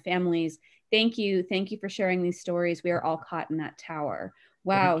buried in our families. Thank you. Thank you for sharing these stories. We are all caught in that tower.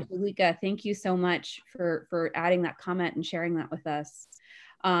 Wow, Dulika, thank you so much for adding that comment and sharing that with us.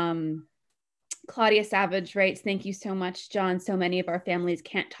 Claudia Savage writes, thank you so much, John. So many of our families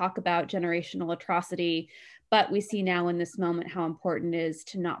can't talk about generational atrocity, but we see now in this moment how important it is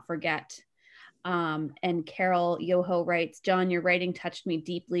to not forget. And Carol Yoho writes, John, your writing touched me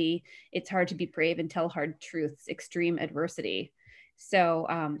deeply. It's hard to be brave and tell hard truths, extreme adversity. So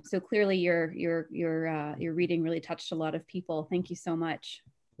clearly your reading really touched a lot of people. Thank you so much.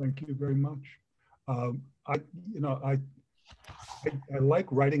 Thank you very much. I like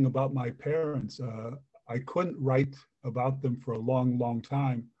writing about my parents. I couldn't write about them for a long, long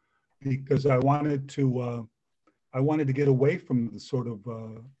time because I wanted to get away from the sort of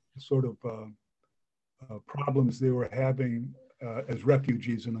problems they were having as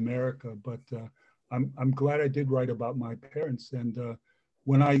refugees in America. But I'm glad I did write about my parents. And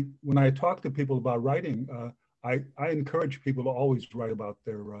when I talk to people about writing, I encourage people to always write about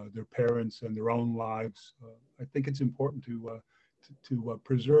their parents and their own lives. I think it's important to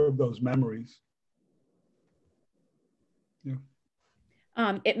preserve those memories. Yeah.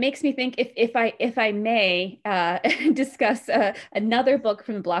 It makes me think, if I may discuss another book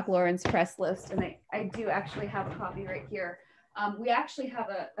from the Black Lawrence Press list, and I do actually have a copy right here. We actually have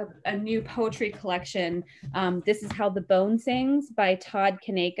a new poetry collection. This is How the Bone Sings by Todd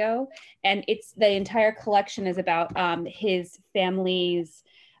Kaneko, and the entire collection is about his family's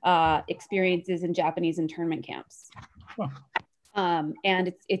experiences in Japanese internment camps. Huh.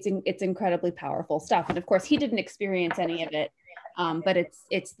 And it's incredibly powerful stuff. And of course, he didn't experience any of it, but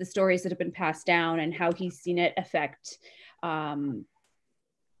it's the stories that have been passed down and how he's seen it affect.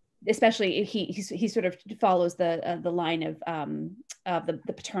 Especially he sort of follows the line of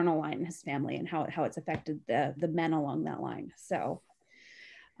the paternal line in his family and how it's affected the men along that line. So.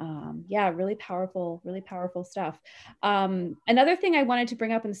 Yeah, really powerful stuff. Another thing I wanted to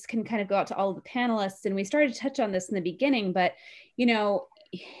bring up, and this can kind of go out to all of the panelists, and we started to touch on this in the beginning, but in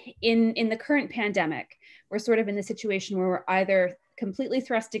the current pandemic, we're sort of in the situation where we're either completely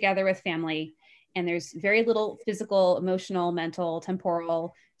thrust together with family, and there's very little physical, emotional, mental,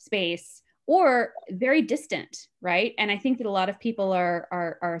 temporal space, or very distant, right? And I think that a lot of people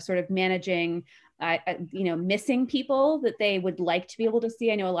are sort of managing missing people that they would like to be able to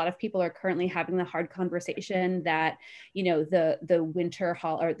see. I know a lot of people are currently having the hard conversation that, the winter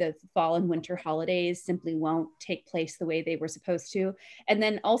or the fall and winter holidays simply won't take place the way they were supposed to. And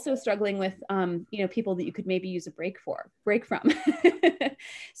then also struggling with, people that you could maybe use a break from.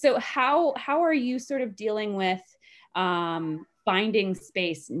 So how are you sort of dealing with, finding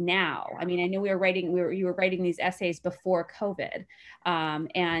space now? I mean, I know you were writing these essays before COVID.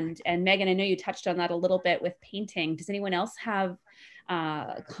 And Megan, I know you touched on that a little bit with painting. Does anyone else have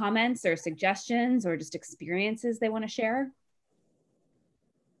comments or suggestions or just experiences they want to share?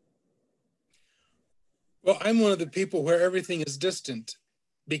 Well, I'm one of the people where everything is distant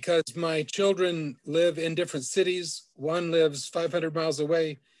because my children live in different cities. One lives 500 miles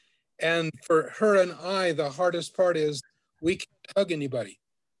away. And for her and I, the hardest part is we can't hug anybody.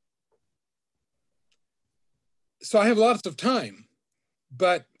 So I have lots of time,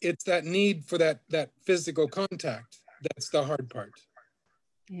 but it's that need for that physical contact that's the hard part.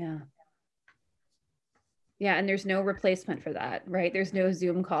 Yeah. Yeah, and there's no replacement for that, right? There's no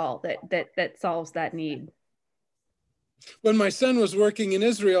Zoom call that solves that need. When my son was working in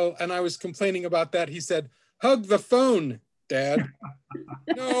Israel and I was complaining about that, he said, "Hug the phone, Dad."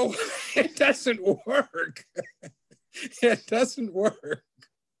 No, it doesn't work. It doesn't work.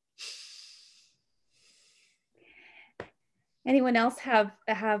 Anyone else have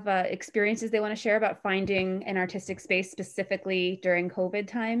experiences they want to share about finding an artistic space specifically during COVID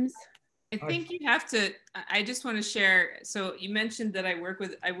times? I think you have to, I just want to share. So you mentioned that I have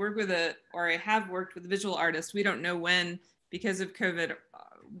worked with visual artists. We don't know when, because of COVID,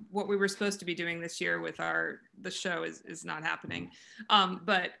 what we were supposed to be doing this year with the show is not happening.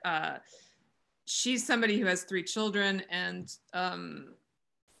 But she's somebody who has 3 children, and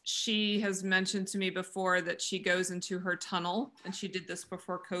she has mentioned to me before that she goes into her tunnel, and she did this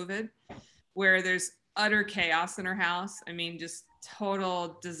before COVID, where there's utter chaos in her house. I mean, just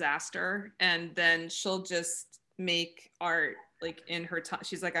total disaster. And then she'll just make art like in her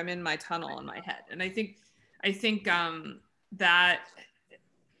she's like, I'm in my tunnel in my head. And I think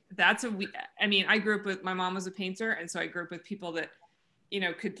that's I mean, I grew up with, my mom was a painter, and so I grew up with people that, you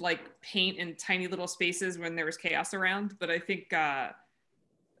know, could like paint in tiny little spaces when there was chaos around. But I think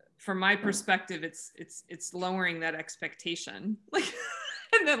from my perspective, it's lowering that expectation, like,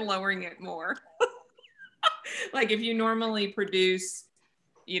 and then lowering it more. Like if you normally produce,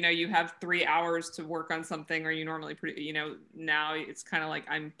 you know, you have 3 hours to work on something, or you normally, you know, now it's kind of like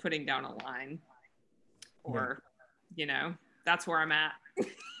I'm putting down a line, or, you know, that's where I'm at.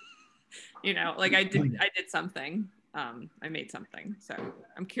 You know, like I did something, I made something. So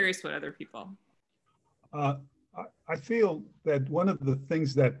I'm curious what other people. I feel that one of the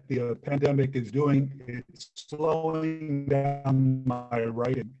things that the pandemic is doing is slowing down my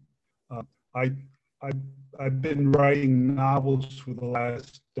writing. I've been writing novels for the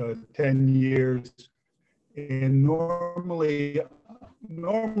last 10 years, and normally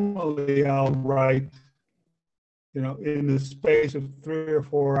I'll write, you know, in the space of 3 or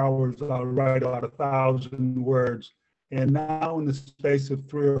 4 hours, I'll write about 1,000 words. And now in the space of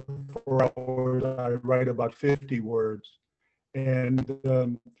 3 or 4 hours, I write about 50 words. And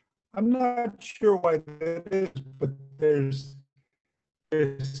I'm not sure why that is, but there's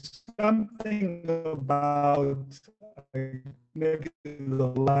something about maybe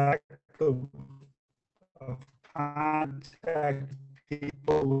the lack of contact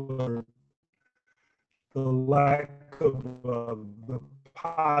people, or the lack of the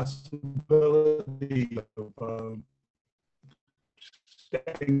possibility of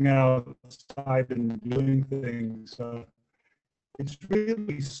stepping outside and doing things. It's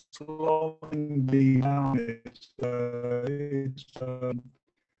really slowing me down. It's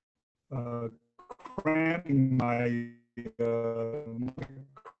cramping my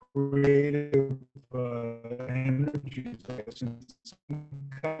creative energies.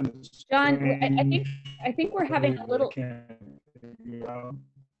 Kind of John, I think we're having a little.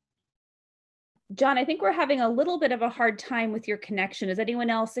 John, I think we're having a little bit of a hard time with your connection. Is anyone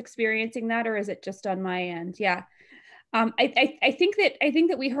else experiencing that, or is it just on my end? Yeah, I think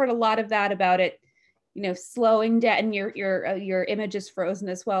that we heard a lot of that about it, you know, slowing down, and your image is frozen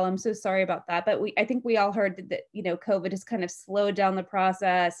as well. I'm so sorry about that, but I think we all heard that, you know, COVID has kind of slowed down the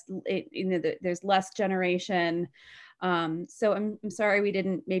process. You know, there's less generation. So I'm sorry we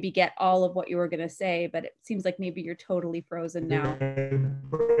didn't maybe get all of what you were going to say, but it seems like maybe you're totally frozen now.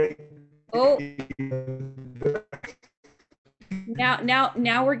 Oh,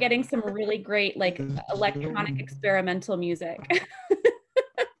 now we're getting some really great like electronic experimental music.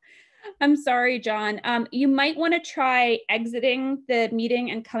 I'm sorry, John. You might want to try exiting the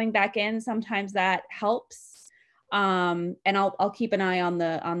meeting and coming back in. Sometimes that helps. And I'll keep an eye on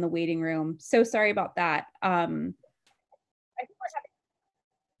the waiting room. So sorry about that.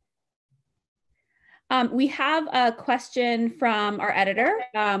 We have a question from our editor,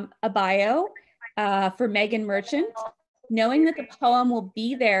 a bio for Megan Merchant. Knowing that the poem will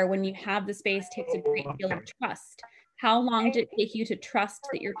be there when you have the space takes a great deal of trust. How long did it take you to trust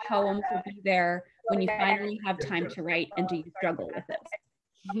that your poems will be there when you finally have time to write, and do you struggle with it?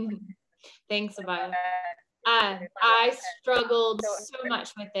 Thanks, Abaya. I struggled so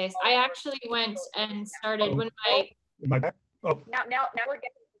much with this. I actually went and started when my Am I back? Oh, Now we're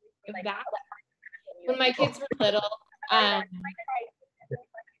getting back when my kids were little, and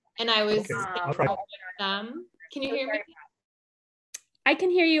I was okay. I'll try. them. Can you hear me? I can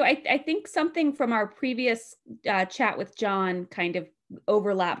hear you. I think something from our previous chat with John kind of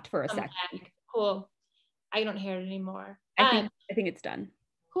overlapped for a second. Cool. I don't hear it anymore. I think it's done.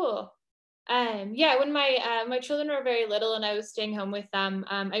 Cool. Yeah, when my children were very little and I was staying home with them,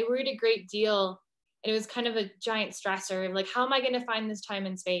 I worried a great deal, and it was kind of a giant stressor of like, how am I going to find this time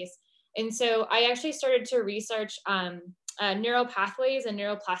and space? And so I actually started to research neural pathways and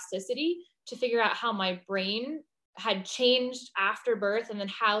neuroplasticity to figure out how my brain had changed after birth and then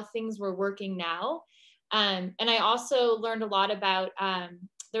how things were working now. And I also learned a lot about,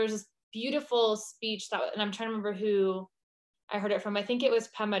 there was this beautiful speech that, and I'm trying to remember who I heard it from. I think it was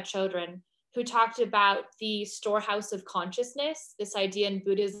Pema Chodron, who talked about the storehouse of consciousness, this idea in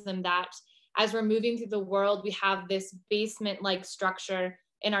Buddhism that as we're moving through the world, we have this basement-like structure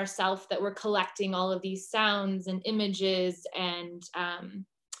in ourself that we're collecting all of these sounds and images and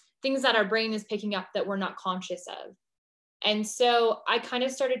things that our brain is picking up that we're not conscious of. And so I kind of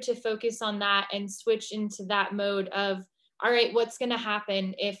started to focus on that and switch into that mode of, all right, what's going to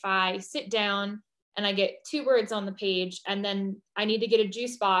happen if I sit down and I get 2 words on the page, and then I need to get a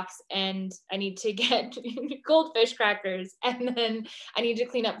juice box, and I need to get goldfish crackers, and then I need to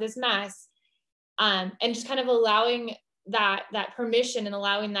clean up this mess, and just kind of allowing that permission and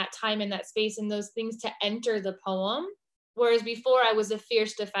allowing that time and that space and those things to enter the poem. Whereas before I was a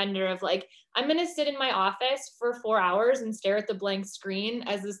fierce defender of like, I'm going to sit in my office for 4 hours and stare at the blank screen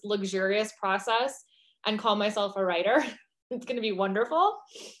as this luxurious process and call myself a writer. It's going to be wonderful.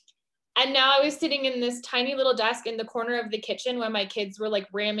 And now I was sitting in this tiny little desk in the corner of the kitchen when my kids were like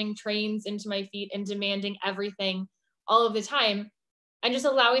ramming trains into my feet and demanding everything all of the time. And just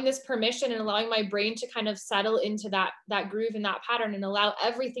allowing this permission and allowing my brain to kind of settle into that groove and that pattern and allow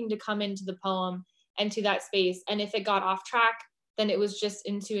everything to come into the poem and to that space. And if it got off track, then it was just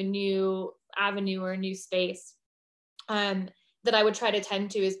into a new avenue or a new space that I would try to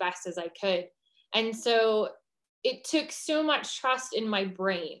tend to as best as I could. And so it took so much trust in my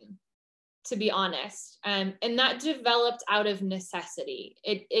brain, to be honest. And that developed out of necessity.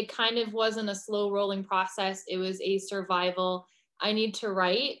 It kind of wasn't a slow rolling process. It was a survival. I need to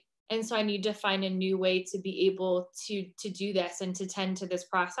write. And so I need to find a new way to be able to do this and to tend to this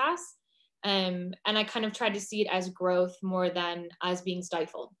process. And I kind of tried to see it as growth more than as being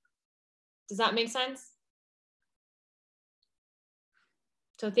stifled. Does that make sense?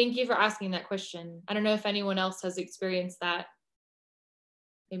 So thank you for asking that question. I don't know if anyone else has experienced that.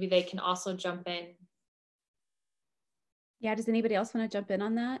 Maybe they can also jump in. Yeah, does anybody else want to jump in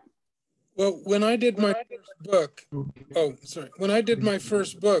on that? Well, when I did my first book, when I did my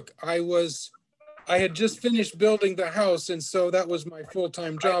first book, I had just finished building the house. And so that was my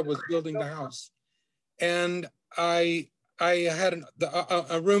full-time job, was building the house. And I had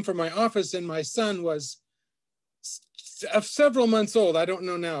a room for my office, and my son was several months old. I don't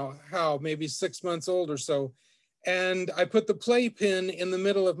know now how, maybe 6 months old or so. And I put the playpen in the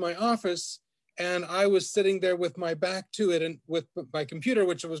middle of my office, and I was sitting there with my back to it and with my computer,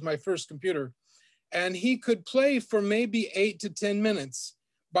 which was my first computer. And he could play for maybe 8 to 10 minutes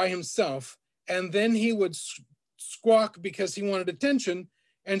by himself. And then he would squawk because he wanted attention.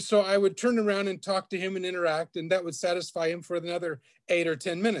 And so I would turn around and talk to him and interact, and that would satisfy him for another 8 or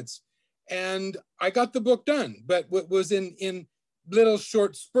 10 minutes. And I got the book done, but it was in little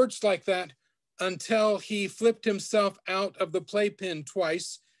short spurts like that, until he flipped himself out of the playpen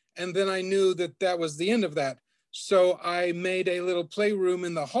twice. And then I knew that that was the end of that. So I made a little playroom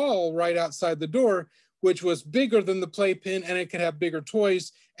in the hall right outside the door, which was bigger than the playpen, and it could have bigger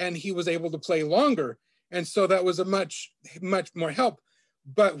toys, and he was able to play longer. And so that was a much, much more help.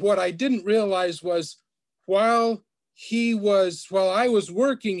 But what I didn't realize was while I was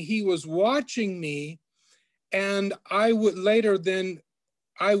working, he was watching me, and I would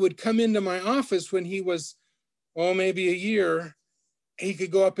come into my office when he was, maybe a year. He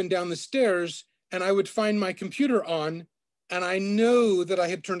could go up and down the stairs, and I would find my computer on, and I knew that I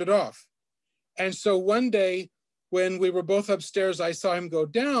had turned it off. And so one day when we were both upstairs, I saw him go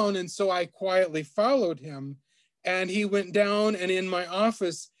down, and so I quietly followed him, and he went down and in my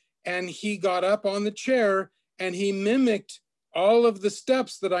office, and he got up on the chair, and he mimicked all of the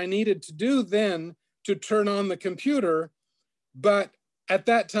steps that I needed to do then to turn on the computer. But at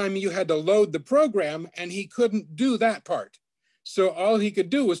that time, you had to load the program, and he couldn't do that part. So all he could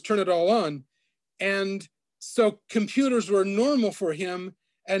do was turn it all on. And so computers were normal for him.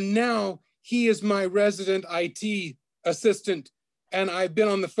 And now he is my resident IT assistant, and I've been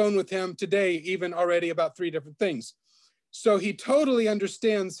on the phone with him today, even already about 3 different things. So he totally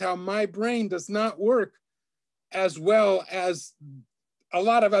understands how my brain does not work as well as a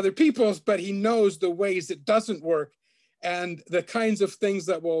lot of other people's, but he knows the ways it doesn't work and the kinds of things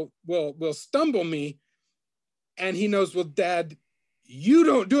that will stumble me. And he knows, well, Dad, you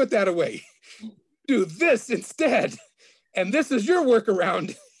don't do it that way. Do this instead. And this is your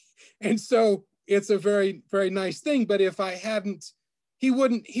workaround. And so it's a very, very nice thing. But if I hadn't, he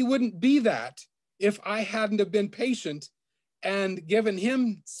wouldn't be that if I hadn't have been patient and given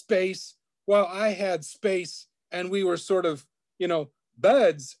him space while I had space, and we were sort of, you know,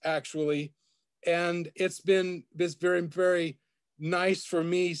 buds actually. And it's been this very, very nice for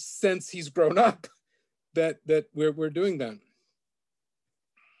me since he's grown up that we're doing that.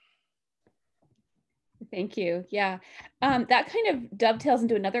 Thank you. Yeah, that kind of dovetails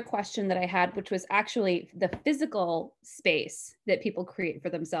into another question that I had, which was actually the physical space that people create for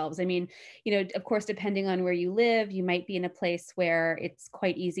themselves. I mean, you know, of course, depending on where you live, you might be in a place where it's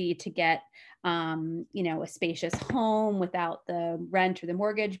quite easy to get, you know, a spacious home without the rent or the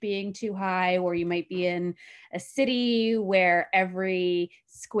mortgage being too high, or you might be in a city where every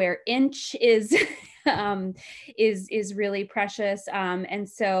square inch is is really precious. And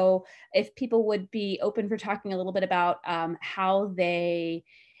so if people would be open for talking a little bit about how they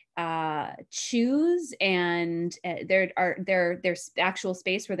choose and their actual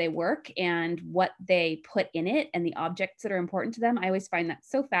space where they work and what they put in it and the objects that are important to them, I always find that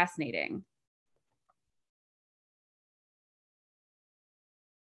so fascinating.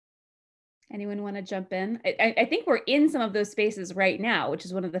 Anyone want to jump in? I think we're in some of those spaces right now, which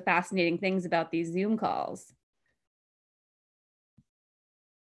is one of the fascinating things about these Zoom calls.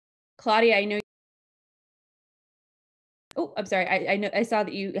 Claudia, I know. Oh, I'm sorry. I know. I saw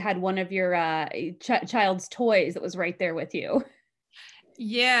that you had one of your child's toys that was right there with you.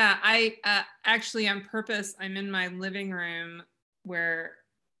 Yeah, I actually on purpose, I'm in my living room where,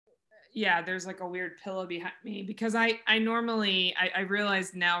 yeah, there's like a weird pillow behind me because I normally, I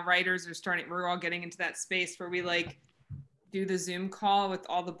realize now writers are starting, we're all getting into that space where we like do the Zoom call with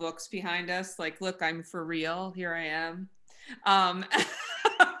all the books behind us. Like, look, I'm for real. Here I am.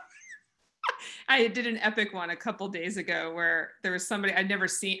 I did an epic one a couple days ago where there was somebody I'd never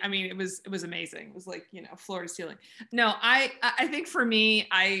seen. I mean, it was amazing. It was like, you know, floor to ceiling. No, I think for me,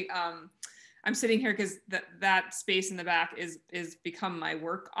 I'm sitting here because that space in the back is become my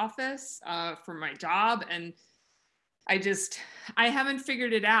work office for my job. And I haven't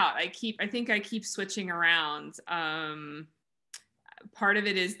figured it out. I think I keep switching around. Part of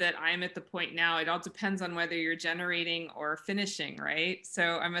it is that I'm at the point now, it all depends on whether you're generating or finishing, right?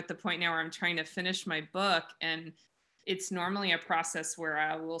 So I'm at the point now where I'm trying to finish my book, and it's normally a process where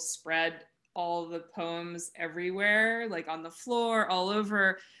I will spread all the poems everywhere, like on the floor, all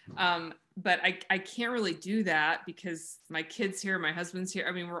over. But I can't really do that because my kid's here, my husband's here.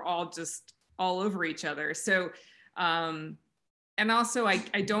 I mean, we're all just all over each other. So, and also I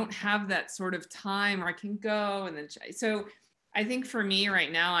don't have that sort of time where I can go and then, so I think for me right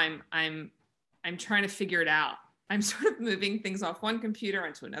now, I'm trying to figure it out. I'm sort of moving things off one computer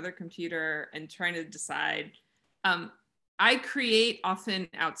onto another computer and trying to decide. I create often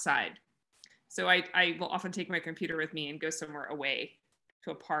outside. So I will often take my computer with me and go somewhere away,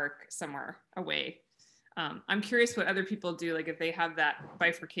 to a park somewhere away. I'm curious what other people do, like if they have that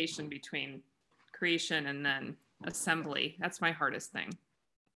bifurcation between creation and then assembly. That's my hardest thing.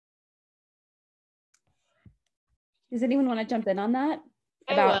 Does anyone want to jump in on that?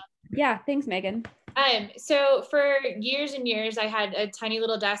 Yeah, thanks, Megan. So for years and years, I had a tiny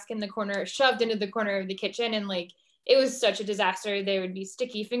little desk in the corner, shoved into the corner of the kitchen, and like it was such a disaster. There would be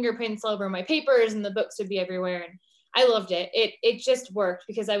sticky fingerprints all over my papers, and the books would be everywhere. And I loved it. It just worked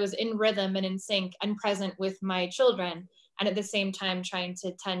because I was in rhythm and in sync and present with my children, and at the same time trying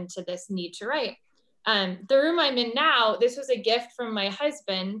to tend to this need to write. The room I'm in now, this was a gift from my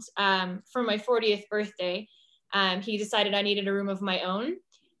husband for my 40th birthday. He decided I needed a room of my own,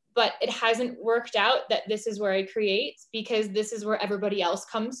 but it hasn't worked out that this is where I create, because this is where everybody else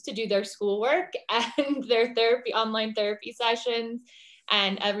comes to do their schoolwork and their online therapy sessions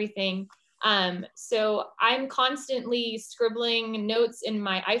and everything. So I'm constantly scribbling notes in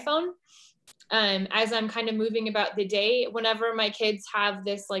my iPhone as I'm kind of moving about the day. Whenever my kids have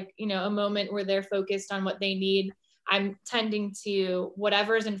this, like, you know, a moment where they're focused on what they need, I'm tending to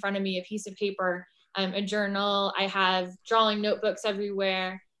whatever's in front of me, a piece of paper, a journal. I have drawing notebooks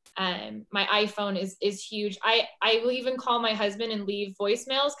everywhere. My iPhone is huge. I will even call my husband and leave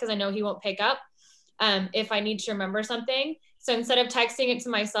voicemails because I know he won't pick up if I need to remember something. So instead of texting it to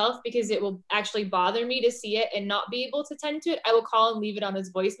myself, because it will actually bother me to see it and not be able to tend to it, I will call and leave it on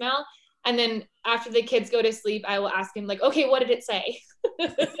his voicemail. And then after the kids go to sleep, I will ask him like, okay, what did it say?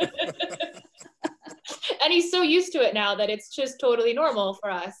 And he's so used to it now that it's just totally normal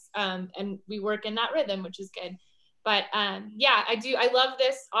for us. And we work in that rhythm, which is good. But yeah, I love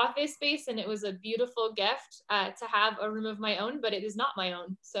this office space, and it was a beautiful gift to have a room of my own, but it is not my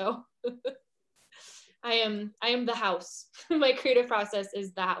own. So I am the house. My creative process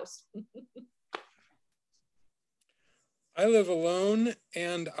is the house. I live alone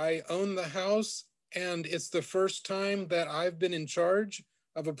and I own the house, and it's the first time that I've been in charge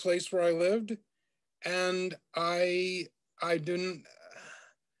of a place where I lived. And I'm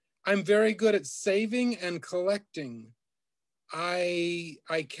very good at saving and collecting. I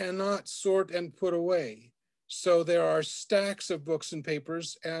cannot sort and put away. So there are stacks of books and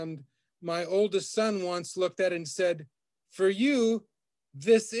papers, and my oldest son once looked at it and said, "For you,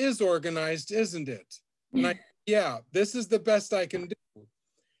 this is organized, isn't it?" And yeah, this is the best I can do.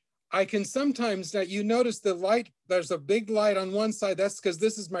 I can sometimes, now you notice the light, there's a big light on one side. That's because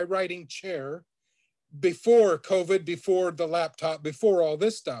this is my writing chair. Before COVID, before the laptop, before all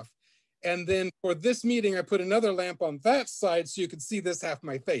this stuff. And then for this meeting, I put another lamp on that side so you could see this half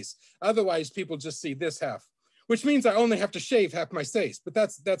my face. Otherwise, people just see this half, which means I only have to shave half my face, but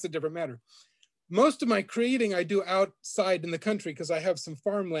that's a different matter. Most of my creating I do outside in the country because I have some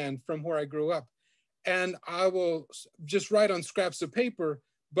farmland from where I grew up. And I will just write on scraps of paper,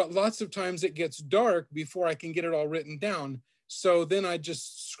 but lots of times it gets dark before I can get it all written down. So then I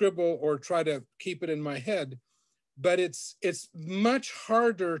just scribble or try to keep it in my head. But it's much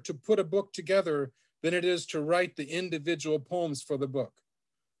harder to put a book together than it is to write the individual poems for the book.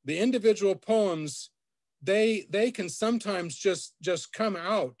 The individual poems, they can sometimes just come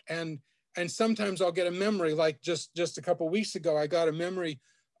out, and sometimes I'll get a memory, like just a couple of weeks ago, I got a memory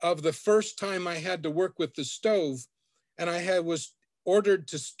of the first time I had to work with the stove, and was ordered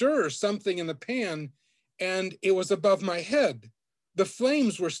to stir something in the pan, and it was above my head. The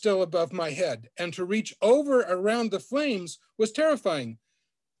flames were still above my head, and to reach over around the flames was terrifying.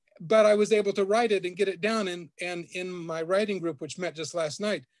 But I was able to write it and get it down. And in my writing group, which met just last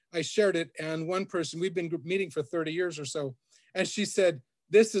night, I shared it. And one person, we've been meeting for 30 years or so, and she said,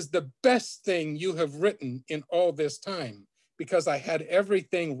 "This is the best thing you have written in all this time," because I had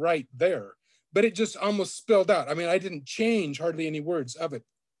everything right there. But it just almost spilled out. I mean, I didn't change hardly any words of it.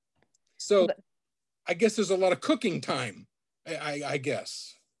 So I guess there's a lot of cooking time, I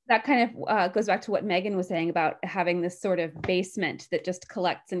guess. That kind of goes back to what Megan was saying about having this sort of basement that just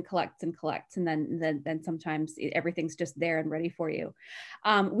collects and collects and collects, and then sometimes everything's just there and ready for you.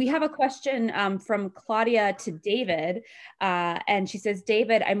 We have a question from Claudia to David, and she says,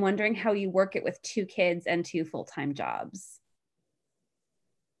 "David, I'm wondering how you work it with 2 kids and 2 full-time jobs."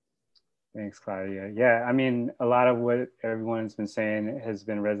 Thanks, Claudia. Yeah, I mean, a lot of what everyone's been saying has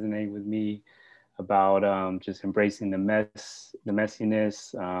been resonating with me about just embracing the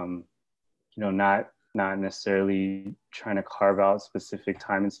messiness, you know, not necessarily trying to carve out specific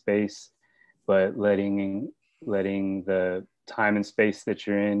time and space, but letting the time and space that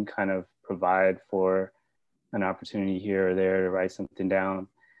you're in kind of provide for an opportunity here or there to write something down.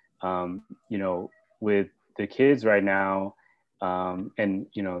 You know, with the kids right now, and,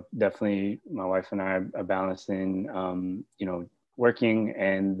 you know, definitely my wife and I are balancing, you know, working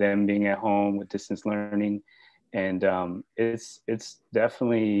and them being at home with distance learning. And it's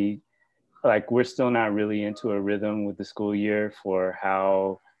definitely like, we're still not really into a rhythm with the school year for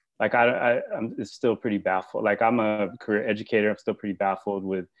how, like, I'm still pretty baffled. Like, I'm a career educator. I'm still pretty baffled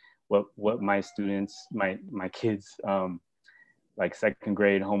with what my students, my kids, like 2nd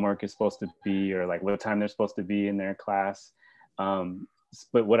grade homework is supposed to be, or like what time they're supposed to be in their class.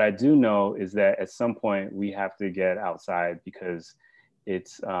 But what I do know is that at some point we have to get outside, because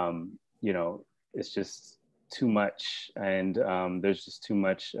it's, you know, it's just too much. And there's just too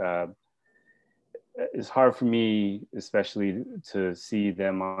much. It's hard for me, especially, to see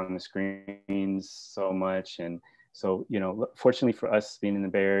them on the screens so much. And so, you know, fortunately for us being in the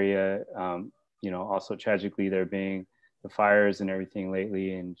Bay Area, you know, also tragically there being the fires and everything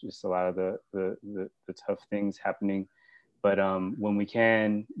lately, and just a lot of the tough things happening. But when we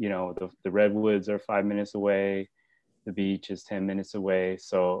can, you know, the redwoods are 5 minutes away, the beach is 10 minutes away.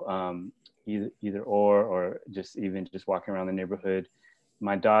 So either or just even just walking around the neighborhood.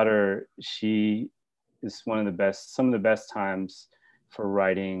 My daughter, she is some of the best times for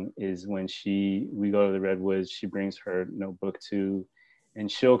writing is when we go to the redwoods, she brings her notebook too, and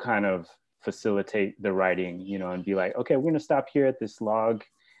she'll kind of facilitate the writing, you know, and be like, okay, we're gonna stop here at this log.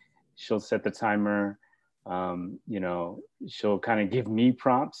 She'll set the timer. You know, she'll kind of give me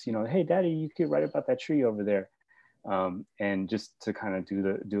prompts, you know, hey, daddy, you could write about that tree over there. And just to kind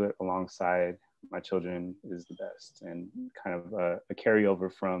of do it alongside my children is the best, and kind of a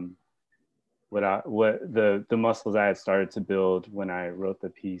carryover from what the muscles I had started to build when I wrote the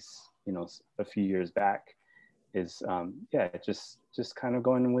piece, you know, a few years back, is yeah, just kind of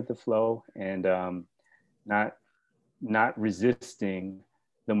going with the flow, and not resisting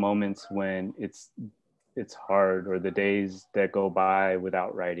the moments when it's hard, or the days that go by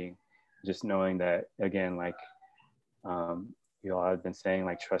without writing. Just knowing that, again, like you all have been saying,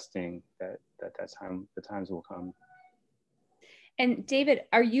 like trusting that the times will come. And David,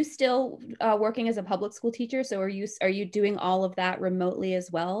 are you still working as a public school teacher? So are you doing all of that remotely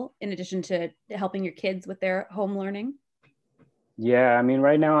as well, in addition to helping your kids with their home learning? Yeah, I mean,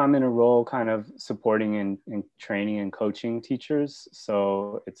 right now I'm in a role kind of supporting and training and coaching teachers.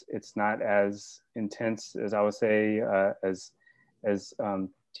 So it's not as intense as I would say as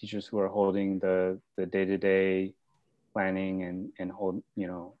teachers who are holding the day-to-day planning and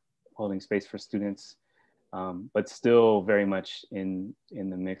holding space for students. But still very much in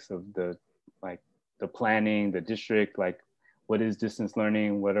the mix of the planning, the district, like what is distance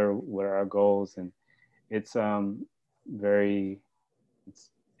learning, what are our goals, and it's very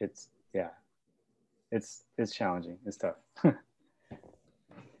yeah, it's challenging, it's tough.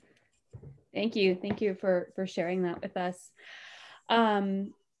 Thank you for sharing that with us.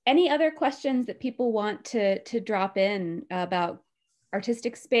 Any other questions that people want to drop in about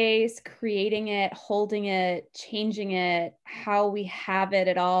artistic space, creating it, holding it, changing it, how we have it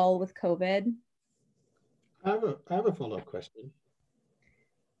at all with COVID? I have a follow-up question.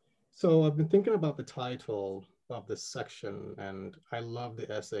 So I've been thinking about the title of this section, and I love the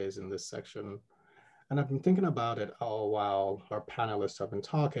essays in this section. And I've been thinking about it all while our panelists have been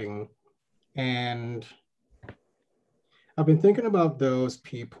talking. And I've been thinking about those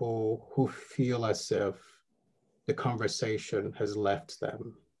people who feel as if the conversation has left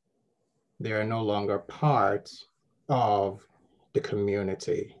them. They are no longer part of the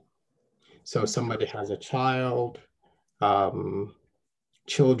community. So somebody has a child.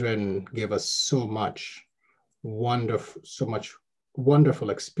 Children give us so much wonderful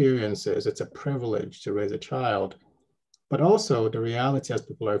experiences. It's a privilege to raise a child. But also the reality, as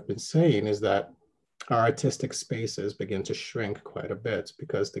people have been saying, is that our artistic spaces begin to shrink quite a bit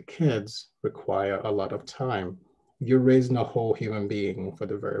because the kids require a lot of time. You're raising a whole human being for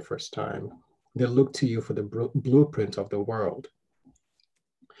the very first time. They look to you for the blueprint of the world.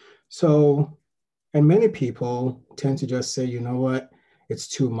 So, and many people tend to just say, you know what, it's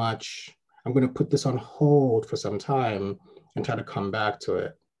too much. I'm going to put this on hold for some time and try to come back to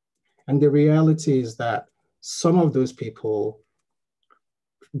it. And the reality is that some of those people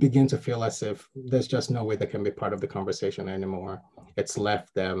begin to feel as if there's just no way they can be part of the conversation anymore. It's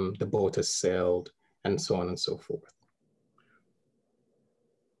left them, the boat has sailed, and so on and so forth.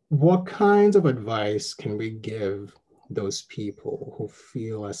 What kinds of advice can we give those people who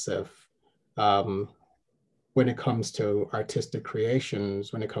feel as if when it comes to artistic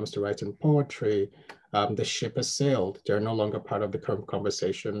creations, when it comes to writing poetry, the ship has sailed. They're no longer part of the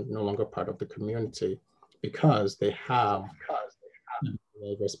conversation, no longer part of the community, because they have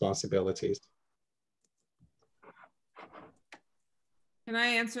responsibilities. Can I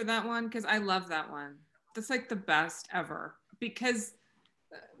answer that one? Because I love that one. That's like the best ever. Because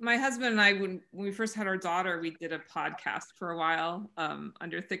my husband and I, when we first had our daughter, we did a podcast for a while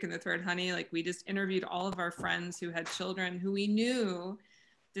under Thick and the Thread Honey. Like we just interviewed all of our friends who had children who we knew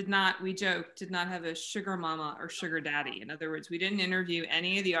we joked, did not have a sugar mama or sugar daddy. In other words, we didn't interview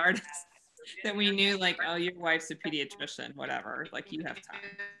any of the artists that we knew, like, oh, your wife's a pediatrician, whatever, like you have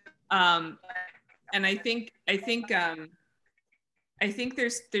time. And I think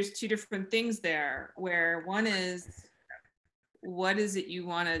there's two different things there, where one is, what is it you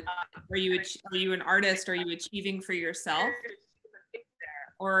want to, are you an artist? Are you achieving for yourself?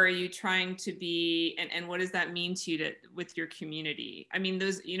 Or are you trying to be, and what does that mean to you with your community? I mean,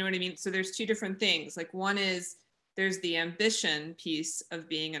 those, you know what I mean? So there's two different things. Like one is, there's the ambition piece of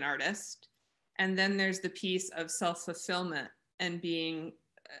being an artist. And then there's the piece of self-fulfillment and being,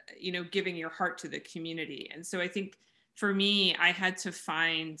 giving your heart to the community. And so I think for me, I had to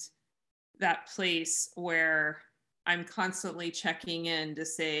find that place where I'm constantly checking in to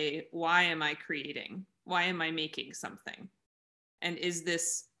say, why am I creating? Why am I making something? And is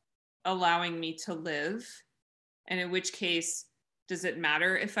this allowing me to live? And in which case, does it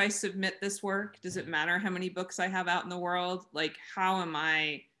matter if I submit this work? Does it matter how many books I have out in the world? Like, how am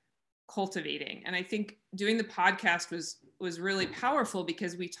I cultivating? And I think doing the podcast was really powerful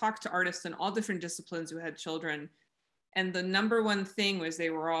because we talked to artists in all different disciplines who had children. And the number one thing was they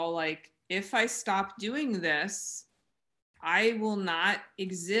were all like, if I stop doing this, I will not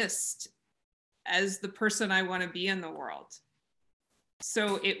exist as the person I want to be in the world.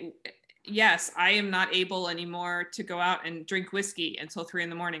 So yes, I am not able anymore to go out and drink whiskey until 3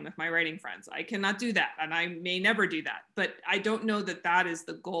 a.m. with my writing friends. I cannot do that. And I may never do that, but I don't know that that is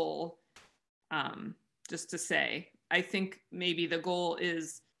the goal. Just to say, I think maybe the goal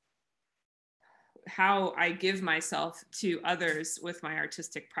is how I give myself to others with my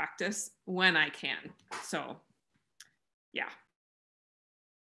artistic practice when I can. So, yeah.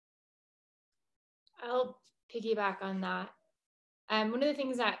 I'll piggyback on that. One of the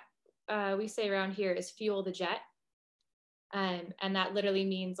things that we say around here is fuel the jet. And that literally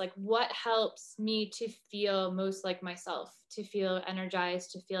means like, what helps me to feel most like myself, to feel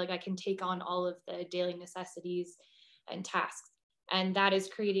energized, to feel like I can take on all of the daily necessities and tasks. And that is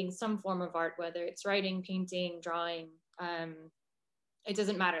creating some form of art, whether it's writing, painting, drawing. It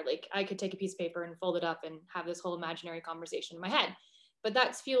doesn't matter. Like I could take a piece of paper and fold it up and have this whole imaginary conversation in my head, but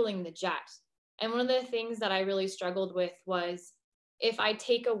that's fueling the jet. And one of the things that I really struggled with was if I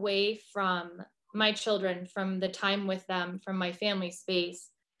take away from my children, from the time with them, from my family space,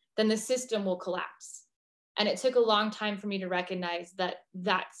 then the system will collapse. And it took a long time for me to recognize that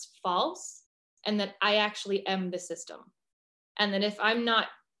that's false and that I actually am the system. And that if I'm not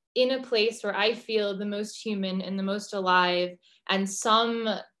in a place where I feel the most human and the most alive and some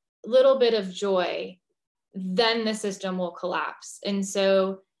little bit of joy, then the system will collapse. And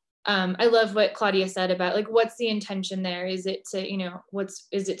so I love what Claudia said about like, what's the intention there? Is it to,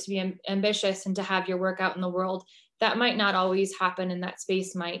 is it to be ambitious and to have your work out in the world? That might not always happen and that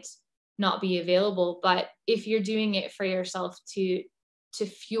space might not be available. But if you're doing it for yourself to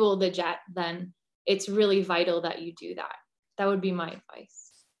fuel the jet, then it's really vital that you do that. That would be my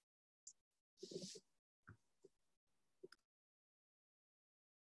advice.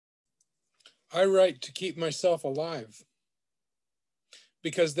 I write to keep myself alive,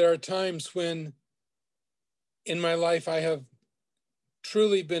 because there are times when in my life I have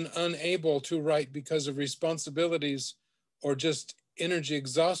truly been unable to write because of responsibilities or just energy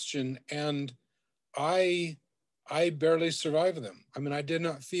exhaustion, and I barely survived them. I mean, I did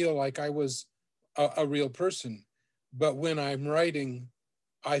not feel like I was a real person, but when I'm writing,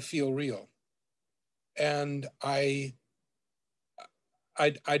 I feel real. And I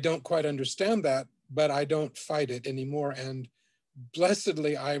don't quite understand that, but I don't fight it anymore. And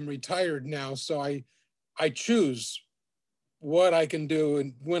blessedly, I'm retired now, so I choose what I can do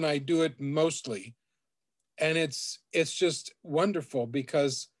and when I do it mostly. And it's just wonderful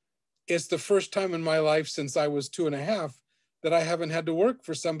because it's the first time in my life since I was 2.5 that I haven't had to work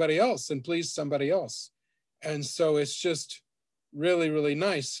for somebody else and please somebody else. And so it's just really, really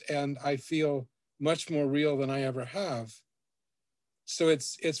nice. And I feel much more real than I ever have. So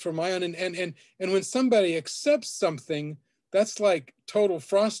it's for my own, and when somebody accepts something, that's like total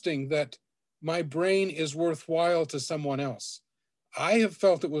frosting that my brain is worthwhile to someone else. I have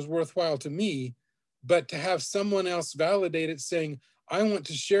felt it was worthwhile to me, but to have someone else validate it saying, I want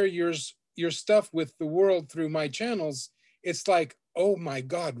to share your stuff with the world through my channels, it's like, oh my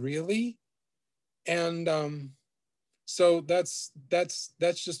God, really? And so that's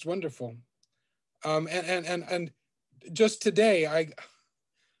just wonderful. And just today,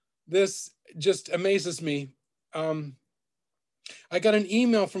 this just amazes me. I got an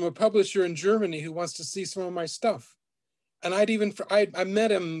email from a publisher in Germany who wants to see some of my stuff. And I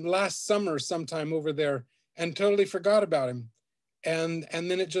met him last summer sometime over there and totally forgot about him. And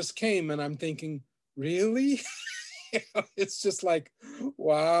then it just came and I'm thinking, really? It's just like,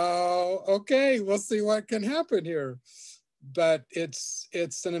 wow, okay, we'll see what can happen here. But it's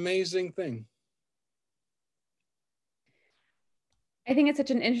an amazing thing. I think it's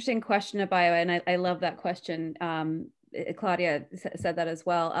such an interesting question to bio, and I love that question. Claudia said that as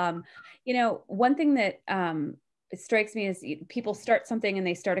well. One thing that it strikes me is people start something and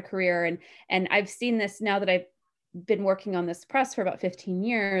they start a career, and I've seen this now that I've been working on this press for about 15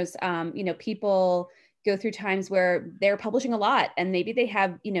 years. People go through times where they're publishing a lot, and maybe they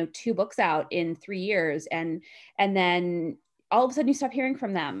have 2 books out in 3 years, and then all of a sudden you stop hearing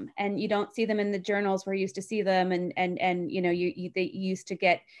from them and you don't see them in the journals where you used to see them. And they used to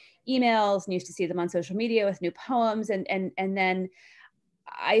get emails and used to see them on social media with new poems. And then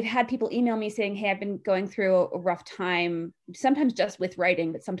I've had people email me saying, hey, I've been going through a rough time, sometimes just with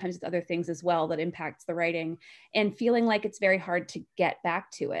writing, but sometimes with other things as well that impacts the writing, and feeling like it's very hard to get back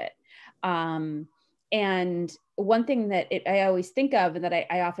to it. And one thing that I always think of and that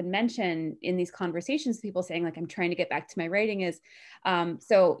I often mention in these conversations with people saying like, I'm trying to get back to my writing is,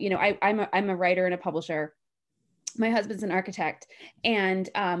 so, you know, I'm a writer and a publisher. My husband's an architect. And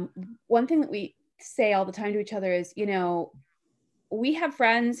one thing that we say all the time to each other is, you know, we have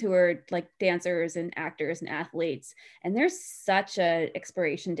friends who are like dancers and actors and athletes, and there's such a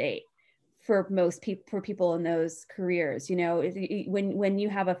expiration date for most people, for people in those careers. You know, when you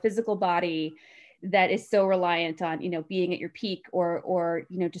have a physical body that is so reliant on, you know, being at your peak or,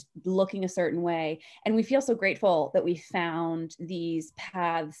 you know, just looking a certain way. And we feel so grateful that we found these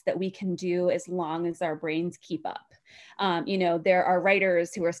paths that we can do as long as our brains keep up. You know, there are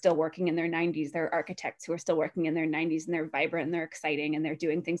writers who are still working in their 90s. There are architects who are still working in their 90s, and they're vibrant and they're exciting and they're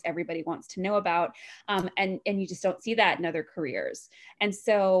doing things everybody wants to know about. And you just don't see that in other careers. And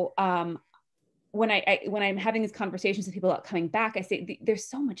so when I'm having these conversations with people about coming back, I say, there's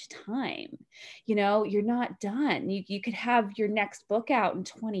so much time, you know, you're not done. You could have your next book out in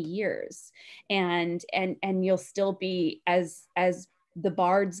 20 years and you'll still be, as the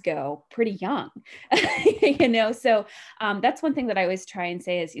bards go, pretty young, you know? So that's one thing that I always try and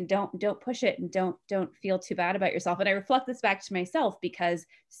say is, you don't push it and don't feel too bad about yourself. And I reflect this back to myself because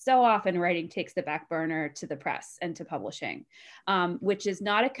so often writing takes the back burner to the press and to publishing, which is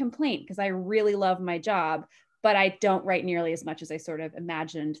not a complaint because I really love my job, but I don't write nearly as much as I sort of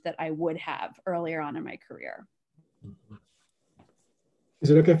imagined that I would have earlier on in my career.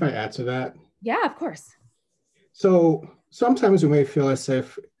 Is it okay if I add to that? Yeah, of course. So sometimes we may feel as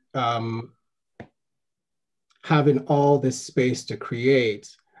if having all this space to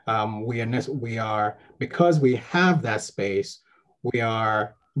create, we are, because we have that space, we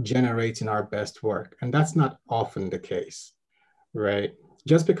are generating our best work. And that's not often the case, right?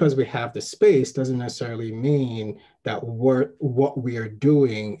 Just because we have the space doesn't necessarily mean that what we are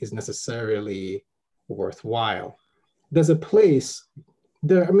doing is necessarily worthwhile. There's a place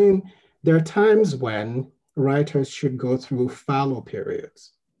there, I mean, there are times when writers should go through fallow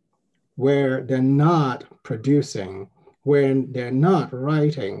periods where they're not producing, when they're not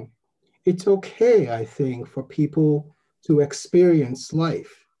writing. It's okay, I think, for people to experience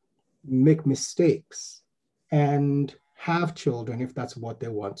life, make mistakes, and have children if that's what they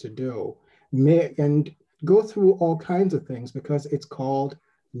want to do, and go through all kinds of things because it's called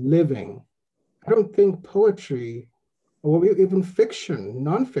living. I don't think poetry or even fiction,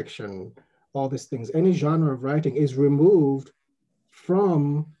 nonfiction, all these things, any genre of writing is removed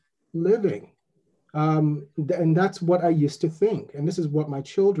from living. And that's what I used to think. And this is what my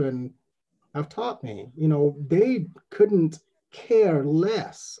children have taught me. You know, they couldn't care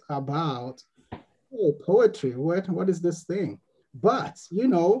less about, oh, poetry, what is this thing? But, you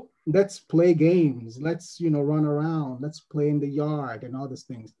know, let's play games. Let's, you know, run around. Let's play in the yard and all these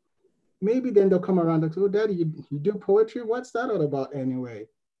things. Maybe then they'll come around and say, oh, Daddy, you do poetry? What's that all about anyway?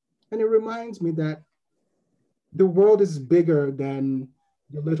 And it reminds me that the world is bigger than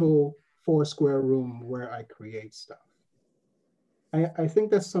the little 4-square room where I create stuff. I think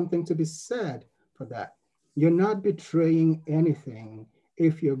there's something to be said for that. You're not betraying anything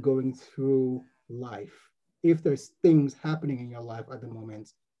if you're going through life, if there's things happening in your life at the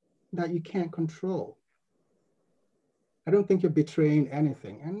moment that you can't control. I don't think you're betraying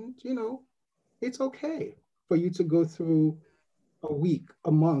anything. And, you know, it's okay for you to go through a week,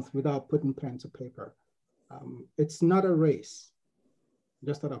 a month without putting pen to paper. It's not a race.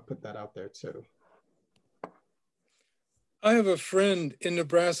 Just thought I'd put that out there too. I have a friend in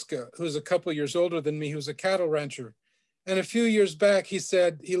Nebraska who's a couple years older than me, who's a cattle rancher. And a few years back,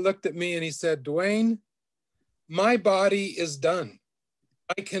 he looked at me and he said, Dwayne, my body is done.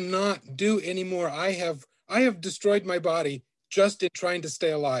 I cannot do anymore. I have destroyed my body just in trying to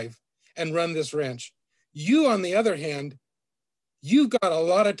stay alive and run this ranch. You, on the other hand, you got a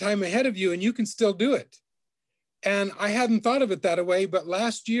lot of time ahead of you and you can still do it. And I hadn't thought of it that way, but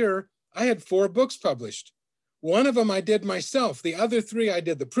last year I had 4 books published. One of them I did myself. The other 3, I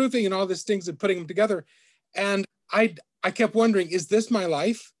did the proofing and all these things and putting them together. And I kept wondering, is this my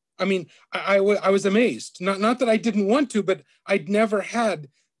life? I mean, I was amazed. Not that I didn't want to, but I'd never had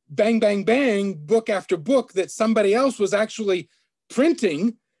bang, bang, bang, book after book that somebody else was actually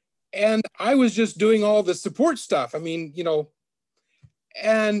printing. And I was just doing all the support stuff. I mean, you know,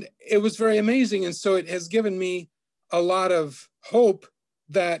 and it was very amazing. And so it has given me a lot of hope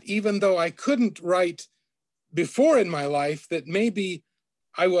that even though I couldn't write before in my life, that maybe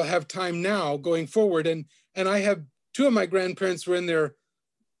I will have time now going forward. And I have 2 of my grandparents were in their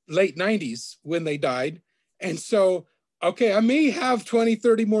late 90s when they died. And so, okay, I may have 20,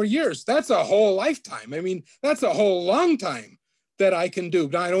 30 more years. That's a whole lifetime. I mean, that's a whole long time that I can do.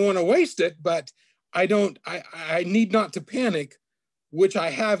 Now, I don't want to waste it, but I need not to panic, which I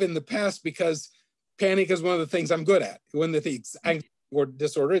have in the past, because panic is one of the things I'm good at. When the things or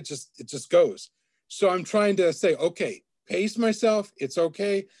disorder, it just goes. So I'm trying to say, okay, pace myself. It's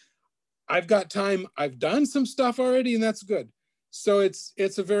okay. I've got time. I've done some stuff already, and that's good. So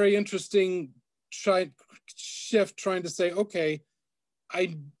it's a very interesting shift, trying to say, okay,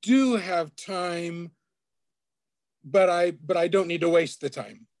 I do have time, but I don't need to waste the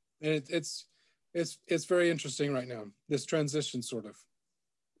time. And it's very interesting right now, this transition sort of.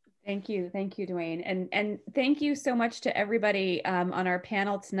 Thank you, Dwayne, and thank you so much to everybody on our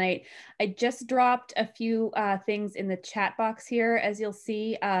panel tonight. I just dropped a few things in the chat box here, as you'll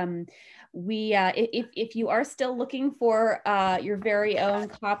see. If you are still looking for your very own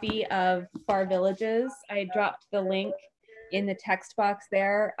copy of Far Villages, I dropped the link in the text box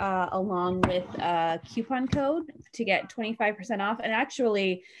there, along with a coupon code to get 25% off. And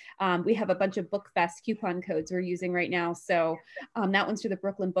actually, we have a bunch of BookFest coupon codes we're using right now. So that one's through the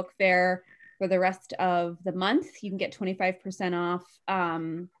Brooklyn Book Fair for the rest of the month. You can get 25% off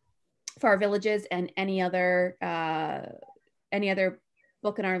Far Villages and any other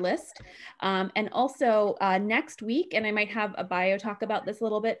book in our list. And also next week, and I might have a bio talk about this a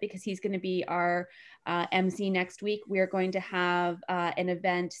little bit because he's going to be our MC next week. We are going to have an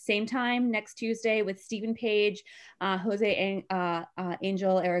event same time next Tuesday with Stephen Page, Jose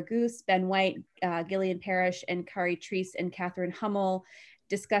Angel Aragus, Ben White, Gillian Parrish, and Kari Treese and Catherine Hummel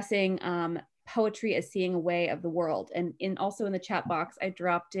discussing poetry as seeing a way of the world. And also in the chat box, I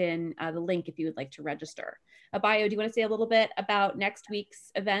dropped in the link if you would like to register. Abayo, do you want to say a little bit about next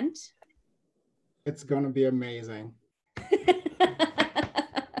week's event? It's going to be amazing.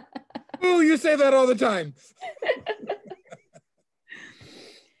 Ooh, you say that all the time.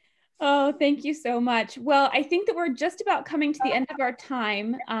 Oh, thank you so much. Well, I think that we're just about coming to the end of our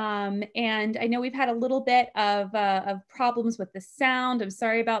time. And I know we've had a little bit of problems with the sound. I'm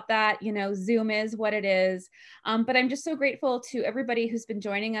sorry about that. You know, Zoom is what it is. But I'm just so grateful to everybody who's been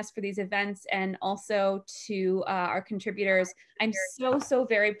joining us for these events, and also to our contributors. I'm so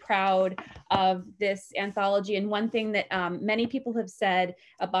very proud of this anthology. And one thing that many people have said,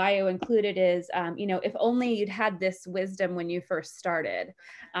 Abayo included, is, you know, if only you'd had this wisdom when you first started.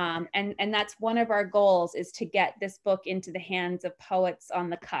 And that's one of our goals, is to get this book into the hands of poets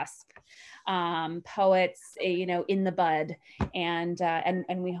on the cusp, poets, you know, in the bud, and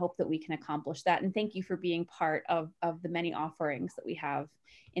we hope that we can accomplish that. And thank you for being part of the many offerings that we have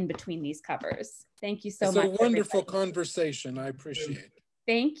in between these covers. Thank you so much. It's a wonderful conversation. I appreciate it.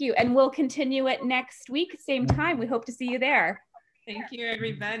 Thank you. And we'll continue it next week, same time. We hope to see you there. Thank you,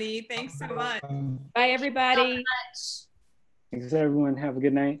 everybody. Thanks so much. Bye, everybody. Thanks, everyone. Have a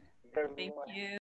good night. Thank you.